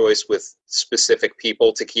strategic choice with specific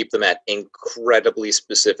people to keep them at incredibly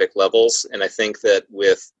specific levels. And I think that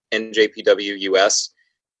with NJPW US,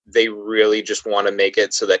 they really just want to make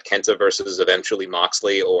it so that Kenta versus eventually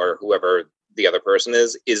Moxley or whoever the other person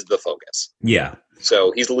is the focus. Yeah.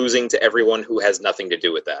 So he's losing to everyone who has nothing to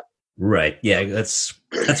do with that. Right. Yeah, that's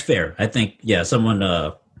fair. I think, yeah, someone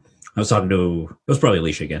I was talking to, it was probably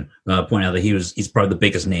Alicia again, pointed out that he's probably the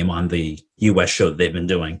biggest name on the US show that they've been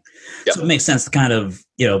doing. Yep. So it makes sense to kind of,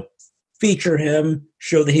 feature him,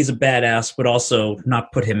 show that he's a badass, but also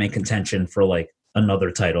not put him in contention for like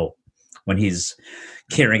another title when he's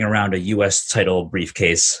carrying around a US title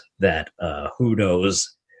briefcase that who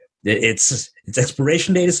knows. Its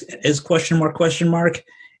expiration date is question mark,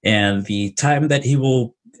 and the time that he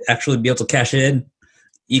will actually be able to cash it in,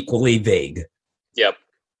 equally vague. Yep.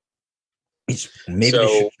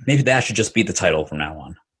 Maybe that should just be the title from now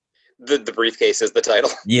on. The briefcase is the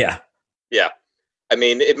title. Yeah. Yeah. I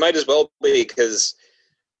mean, it might as well be, because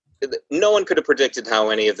no one could have predicted how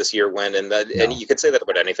any of this year went, and you could say that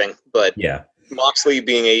about anything. But yeah, Moxley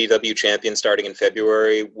being AEW champion starting in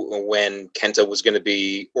February, when Kenta was going to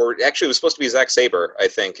be, or actually it was supposed to be Zack Sabre, I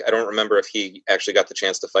think. I don't remember if he actually got the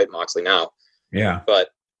chance to fight Moxley now. Yeah.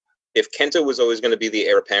 But if Kenta was always going to be the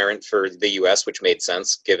heir apparent for the US, which made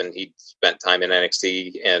sense given he spent time in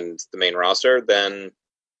NXT and the main roster, then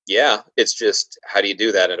yeah, it's just, how do you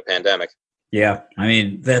do that in a pandemic? Yeah, I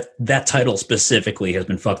mean, that title specifically has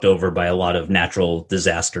been fucked over by a lot of natural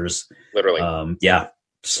disasters. Literally. Yeah.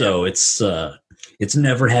 So it's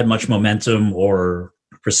never had much momentum or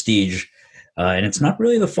prestige, and it's not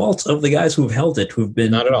really the fault of the guys who've held it, who've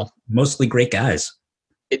been not at all mostly great guys.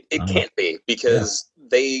 It can't be, because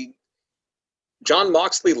John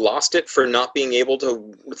Moxley lost it for not being able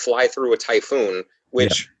to fly through a typhoon,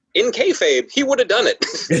 which in kayfabe he would have done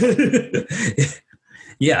it.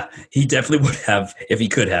 Yeah, he definitely would have if he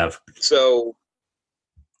could have. So,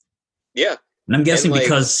 yeah. And I'm guessing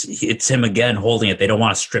because it's him again holding it, they don't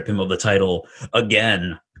want to strip him of the title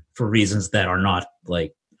again for reasons that are not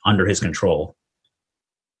like under his control.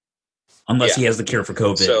 Unless he has the cure for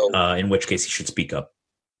COVID, in which case he should speak up.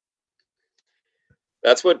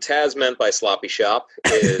 That's what Taz meant by sloppy shop,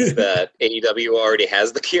 is that AEW already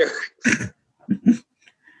has the cure.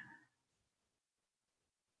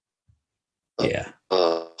 Yeah.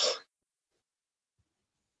 All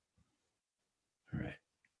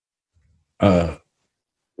right.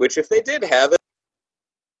 Which, if they did have it,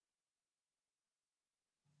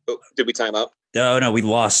 did we time out? No, we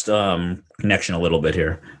lost connection a little bit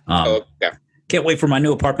here. Yeah. Can't wait for my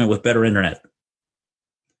new apartment with better internet.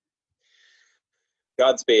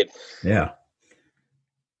 Godspeed. Yeah.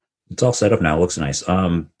 It's all set up now. It looks nice.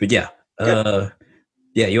 But yeah. Yeah,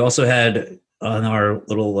 you also had on our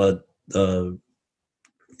little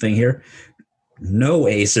thing here, no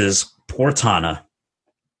aces, poor Tana.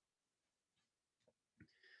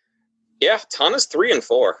 Yeah, Tana's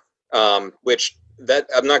 3-4, which that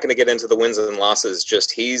I'm not going to get into the wins and losses.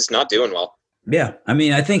 Just he's not doing well. Yeah, I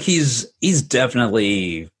mean, I think he's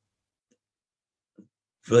definitely,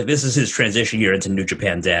 like, this is his transition year into New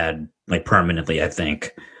Japan Dad, like, permanently. I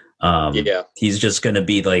think. He's just going to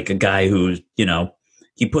be like a guy who,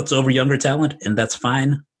 he puts over younger talent, and that's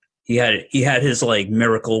fine. He had his like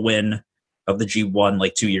miracle win of the G1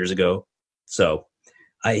 like 2 years ago, so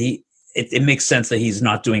it makes sense that he's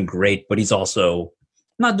not doing great, but he's also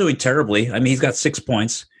not doing terribly. I mean, he's got 6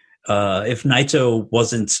 points. If Naito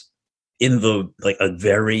wasn't in the like a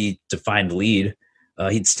very defined lead,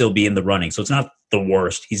 he'd still be in the running. So it's not the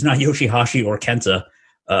worst. He's not YOSHI-HASHI or Kenta,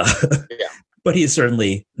 but he's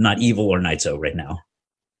certainly not Evil or Naito right now.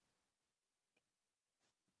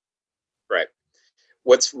 Right.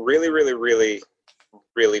 What's really, really, really,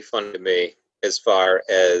 really fun to me, as far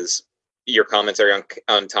as your commentary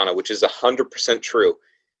on Tana, which is 100% true.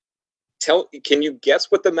 Can you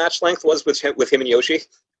guess what the match length was with him and Yoshi?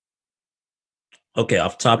 Okay,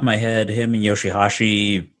 off the top of my head, him and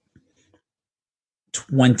YOSHI-HASHI,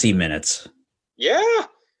 20 minutes. Yeah.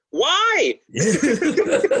 Why?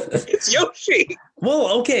 It's Yoshi.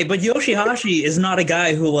 Well, okay, but YOSHI-HASHI is not a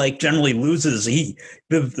guy who like generally loses. His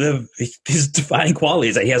defining quality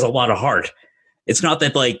is that he has a lot of heart. It's not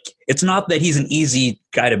that he's an easy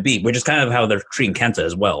guy to beat, which is kind of how they're treating Kenta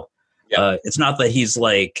as well. Yeah. It's not that he's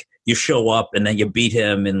like you show up and then you beat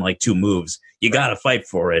him in like 2 moves. You got to fight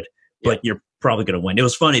for it, but you're probably going to win. It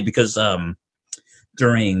was funny because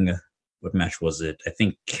during what match was it? I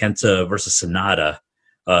think Kenta versus Sonata.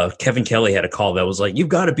 Kevin Kelly had a call that was like, "You've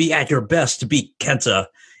got to be at your best to beat Kenta,"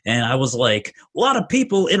 and I was like, "A lot of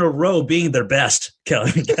people in a row being their best,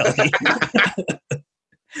 Kevin Kelly."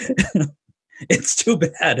 It's too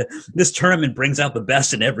bad this tournament brings out the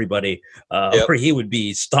best in everybody, or he would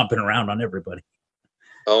be stomping around on everybody.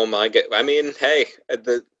 Oh my god! I mean, hey,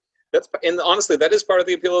 and honestly, that is part of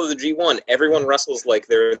the appeal of the G1. Everyone wrestles like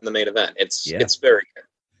they're in the main event. It's very good.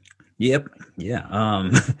 Yep. Yeah.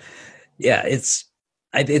 Yeah.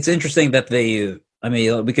 It's interesting that they I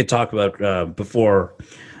mean, we could talk about before.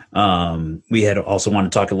 We had also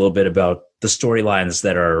want to talk a little bit about the storylines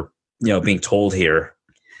that are being told here,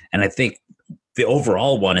 and I think the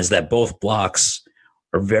overall one is that both blocks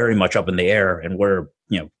are very much up in the air, and we're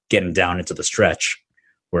getting down into the stretch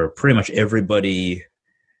where pretty much everybody,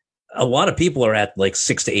 a lot of people are at like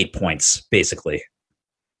 6 to 8 points, basically.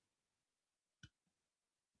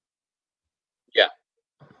 Yeah.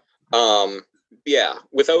 Yeah.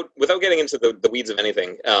 Without getting into the weeds of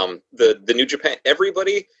anything, the New Japan,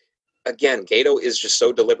 everybody, again, Gato is just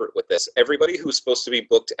so deliberate with this. Everybody who's supposed to be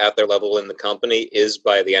booked at their level in the company is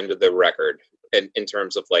by the end of the record, in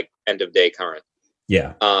terms of like end of day current.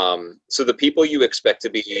 Yeah. So the people you expect to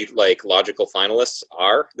be like logical finalists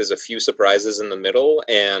there's a few surprises in the middle,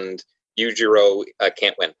 and Yujiro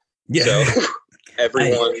can't win. Yeah. So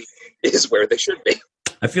everyone is where they should be.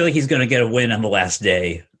 I feel like he's going to get a win on the last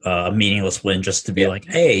day, a meaningless win, just to be like,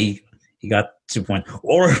 hey, he got 2 points.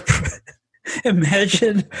 Or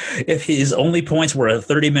imagine if his only points were a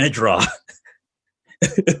 30-minute draw.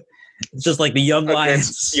 It's just like the Young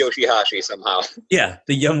Lions. YOSHI-HASHI somehow. Yeah,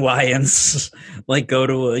 the Young Lions like go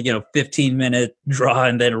to a 15-minute draw,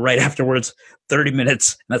 and then right afterwards 30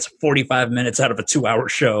 minutes. And that's 45 minutes out of a 2-hour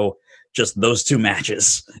show. Just those two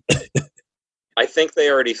matches. I think they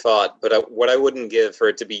already fought, but what I wouldn't give for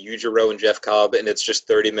it to be Yujiro and Jeff Cobb, and it's just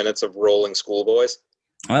 30 minutes of rolling schoolboys.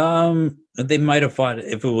 They might have fought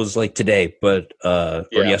if it was like today, but or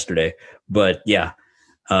yesterday. But yeah.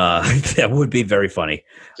 That would be very funny.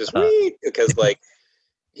 Just because like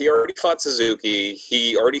he already fought Suzuki,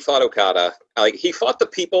 he already fought Okada. Like he fought the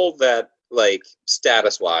people that like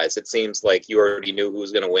status wise, it seems like you already knew who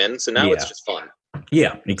was going to win. So now it's just fun.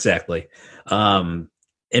 Yeah, exactly.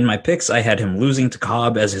 In my picks, I had him losing to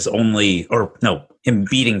Cobb as his only, or no, him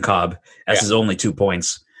beating Cobb as his only 2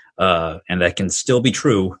 points, and that can still be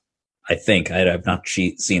true. I think I've not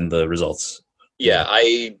seen the results. Yeah,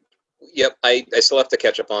 I still have to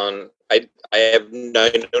catch up on. I know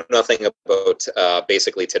nothing about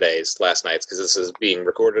basically last night's, because this is being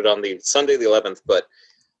recorded on the Sunday the 11th. But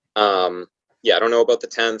I don't know about the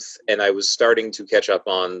 10th, and I was starting to catch up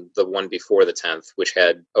on the one before the 10th, which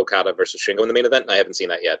had Okada versus Shingo in the main event. And I haven't seen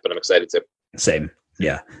that yet, but I'm excited to. Same,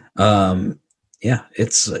 yeah,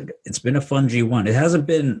 It's been a fun G1. It hasn't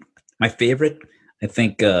been my favorite. I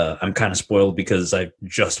think I'm kind of spoiled because I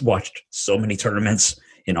just watched so many tournaments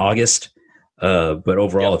in August, but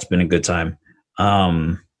overall it's been a good time,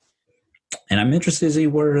 and I'm interested to see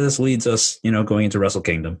where this leads us, going into Wrestle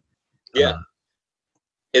Kingdom.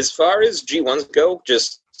 As far as G1s go,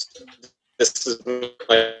 just this is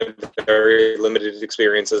my very limited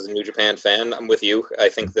experience as a New Japan fan. I'm with you. I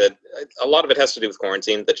think that a lot of it has to do with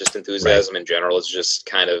quarantine, but just enthusiasm in general is just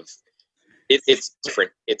kind of it's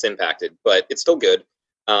different. It's impacted, but it's still good.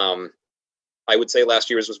 I would say last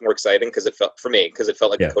year's was more exciting because it felt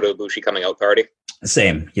like a Kota Ibushi coming out party.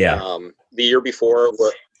 Same, yeah. The year before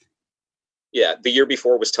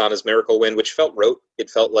was Tana's miracle win, which felt rote. It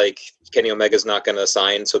felt like Kenny Omega's not going to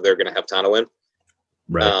sign, so they're going to have Tana win.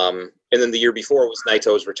 Right. And then the year before was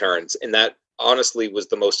Naito's returns, and that honestly was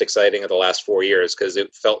the most exciting of the last 4 years because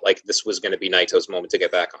it felt like this was going to be Naito's moment to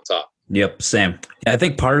get back on top. Yep, same. I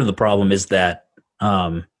think part of the problem is that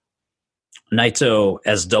Naito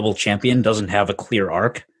as double champion doesn't have a clear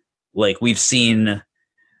arc. Like we've seen,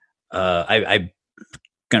 I'm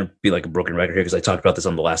going to be like a broken record here because I talked about this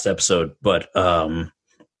on the last episode, but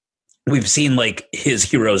we've seen like his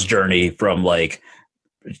hero's journey from like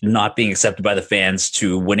not being accepted by the fans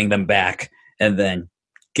to winning them back and then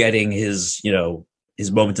getting his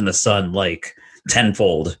moment in the sun like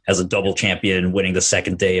tenfold as a double champion, winning the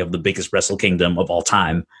second day of the biggest Wrestle Kingdom of all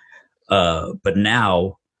time. But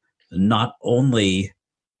now, not only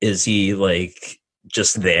is he like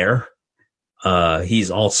just there,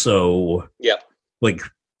 he's also like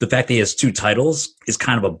the fact that he has 2 titles is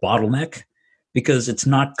kind of a bottleneck because it's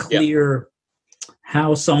not clear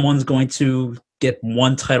how someone's going to get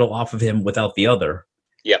one title off of him without the other.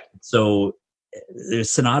 So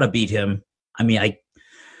Sonata beat him. I mean,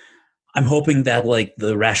 I'm hoping that like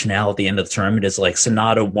the rationale at the end of the tournament is like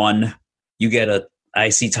Sonata won, you get a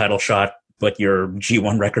IC title shot, but your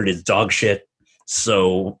G1 record is dog shit,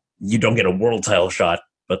 so you don't get a world title shot.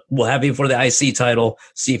 But we'll have you for the IC title,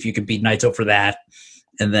 see if you can beat Naito for that,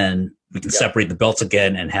 and then we can separate the belts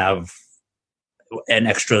again and have an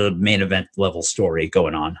extra main event level story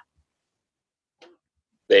going on.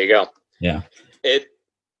 There you go. Yeah.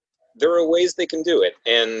 There are ways they can do it,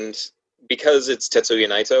 and because it's Tetsuya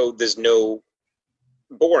Naito, there's no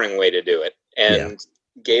boring way to do it. And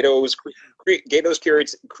Gato's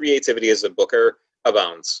creativity as a booker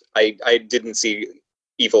abounds. I didn't see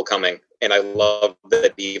evil coming and I love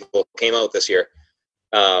that Evil came out this year,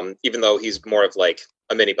 even though he's more of like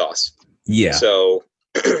a mini boss. Yeah. So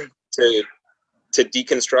to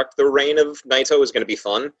deconstruct the reign of Naito is going to be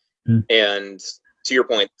fun. And to your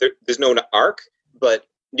point, there's no arc, but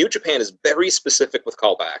New Japan is very specific with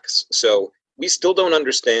callbacks. So we still don't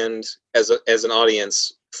understand as an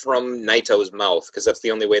audience from Naito's mouth, because that's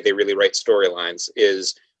the only way they really write storylines,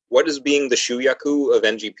 is what does being the Shuyaku of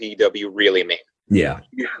NGPW really mean? Yeah.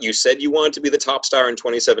 You said you wanted to be the top star in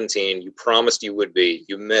 2017. You promised you would be.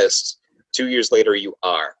 You missed. 2 years later, you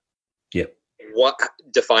are. Yep. What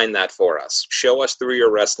define that for us? Show us through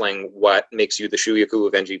your wrestling what makes you the Shuyaku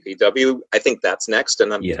of NGPW. I think that's next,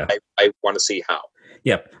 and I want to see how.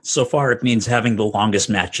 Yep. So far, it means having the longest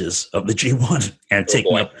matches of the G1 and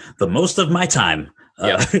taking up the most of my time,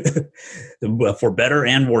 for better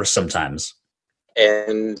and worse sometimes.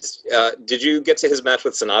 And did you get to his match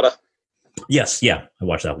with Sonata? Yes. Yeah, I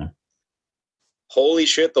watched that one. Holy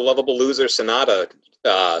shit! The lovable loser Sonata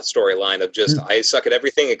storyline of just I suck at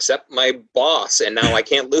everything except my boss, and now I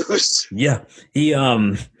can't lose. Yeah, he.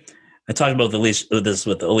 I talked about this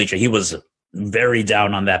with Alicia. He was very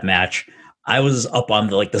down on that match. I was up on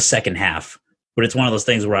the second half, but it's one of those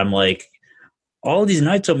things where I'm like, all of these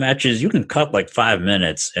Naito matches, you can cut 5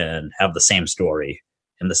 minutes and have the same story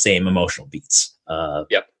and the same emotional beats.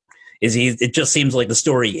 Yep. It just seems like the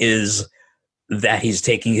story is that he's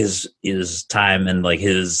taking his time, and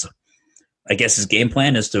his game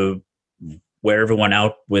plan is to wear everyone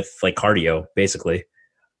out with cardio, basically,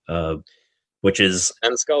 which is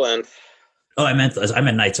and Skull End. Oh, I meant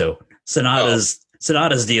Naito.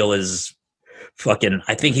 Sonata's deal is fucking.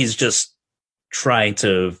 I think he's just trying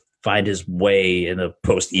to find his way in a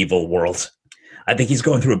post-evil world. I think he's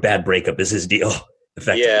going through a bad breakup. Is his deal?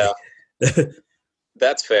 Effectively. Yeah,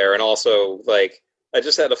 that's fair. And also, I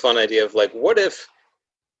just had a fun idea of what if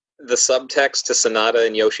the subtext to Sonata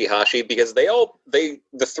and YOSHI-HASHI, because the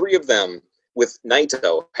three of them with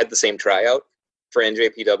Naito had the same tryout for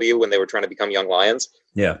NJPW when they were trying to become Young Lions.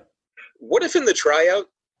 Yeah. What if in the tryout,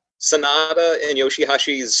 Sonata and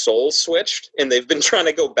YOSHI-HASHI's souls switched, and they've been trying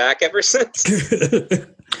to go back ever since?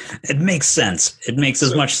 It makes sense. It makes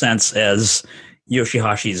as much sense as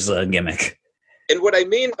YOSHI-HASHI's gimmick. And what I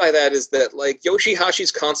mean by that is that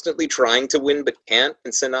YOSHI-HASHI's constantly trying to win but can't,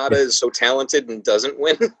 and Sonata is so talented and doesn't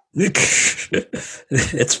win.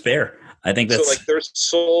 It's fair. I think that's so. Their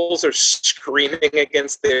souls are screaming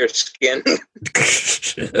against their skin.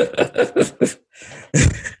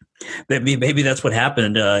 Maybe that's what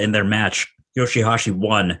happened in their match. YOSHI-HASHI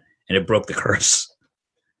won, and it broke the curse.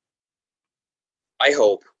 I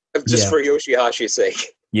hope, just for YOSHI-HASHI's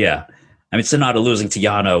sake. Yeah. I mean, Sonata losing to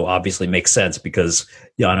Yano obviously makes sense because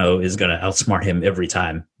Yano is going to outsmart him every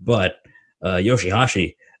time. But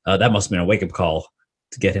YOSHI-HASHI, that must have been a wake-up call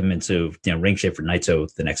to get him into ring shape for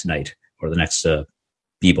Naito the next night or the next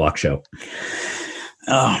B-Block show.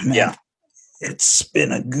 Oh, man. Yeah. It's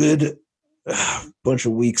been a good bunch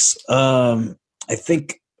of weeks. I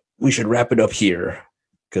think we should wrap it up here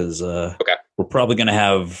because we're probably going to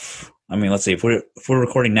have... I mean, let's see. If we're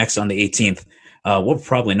recording next on the 18th, we're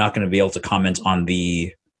probably not going to be able to comment on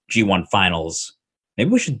the G1 finals. Maybe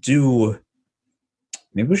we should do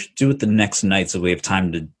it the next night so we have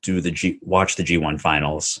time to do watch the G1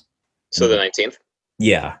 finals. So the 19th?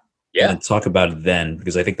 Yeah. Yeah. And talk about it then,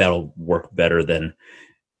 because I think that'll work better than...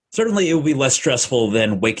 Certainly it will be less stressful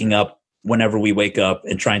than waking up whenever we wake up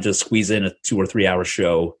and trying to squeeze in a 2 or 3 hour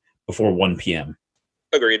show before 1 p.m.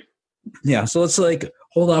 Agreed. Yeah, so let's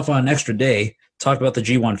hold off on an extra day, talk about the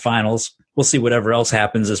G1 finals. We'll see whatever else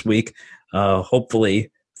happens this week.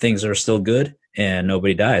 Hopefully things are still good and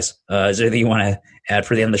nobody dies. Is there anything you want to add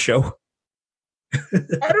for the end of the show? I don't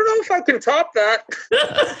know if I can top that.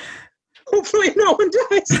 Hopefully no one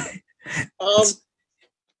dies.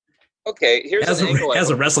 Okay, here's an angle. As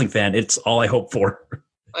a wrestling fan, it's all I hope for.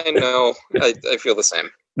 I know. I feel the same.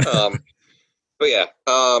 But yeah,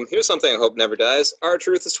 here's something I hope never dies.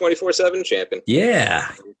 R-Truth is 24/7 champion.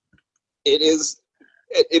 Yeah. It is.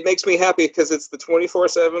 It makes me happy because it's the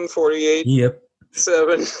 24/7, 48. Yep.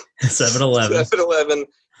 7. 7-Eleven. 7-Eleven.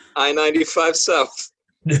 I-95 South.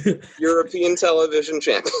 European television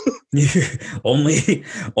champion. only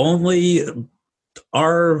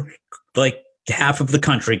our half of the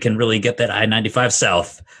country can really get that I-95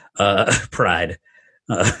 South pride.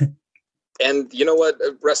 And you know what?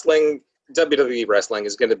 WWE wrestling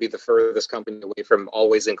is going to be the furthest company away from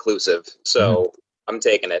always inclusive. So I'm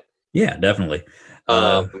taking it. Yeah, definitely.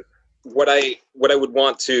 What I would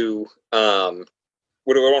want to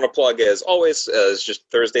plug as always is just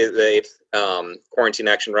Thursday the 8th, Quarantine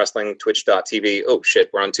Action Wrestling, twitch.tv. Oh shit,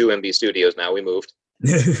 we're on 2MB Studios now. We moved.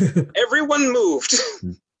 Everyone moved.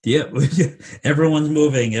 Yeah, everyone's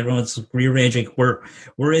moving. Everyone's rearranging. We're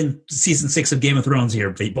in season 6 of Game of Thrones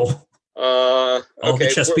here, people. All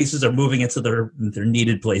the chess pieces are moving into their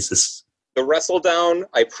needed places. The Wrestledown,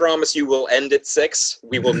 I promise you, will end at 6.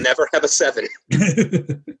 We will never have a 7.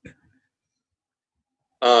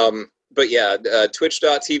 But yeah,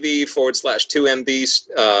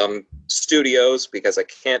 twitch.tv/2MB studios, because I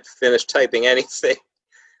can't finish typing anything.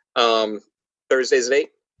 Thursdays at 8.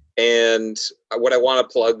 And what I want to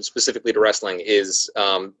plug specifically to wrestling is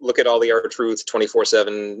look at all the R-Truth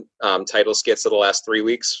 24/7 title skits of the last 3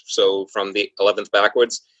 weeks. So from the 11th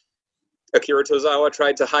backwards, Akira Tozawa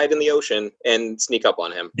tried to hide in the ocean and sneak up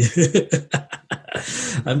on him.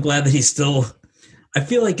 I'm glad that he's still... I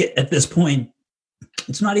feel like at this point,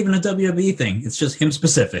 it's not even a WWE thing. It's just him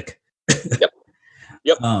specific.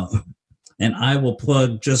 Yep. And I will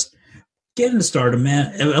plug just getting to Stardom,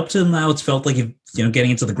 man. Up till now, it's felt like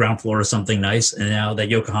getting into the ground floor of something nice. And now that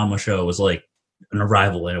Yokohama show was like an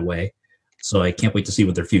arrival in a way. So I can't wait to see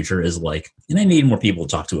what their future is like. And I need more people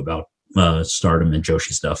to talk to about Stardom and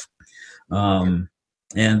Joshi stuff. And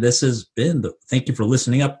this has been thank you for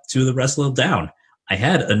listening up to the Wrestledown. I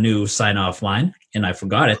had a new sign-off line, and I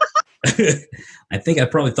forgot it. I think I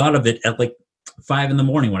probably thought of it at like 5 a.m.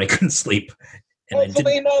 when I couldn't sleep. And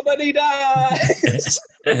hopefully nobody dies.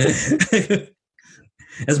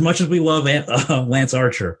 As much as we love Lance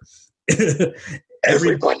Archer,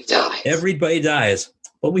 everybody dies. Everybody dies,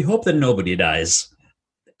 but we hope that nobody dies.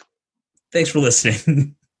 Thanks for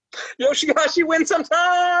listening. YOSHI-HASHI wins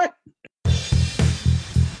sometime.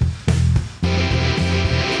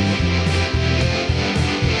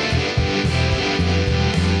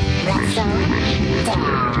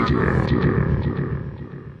 Wrestledown.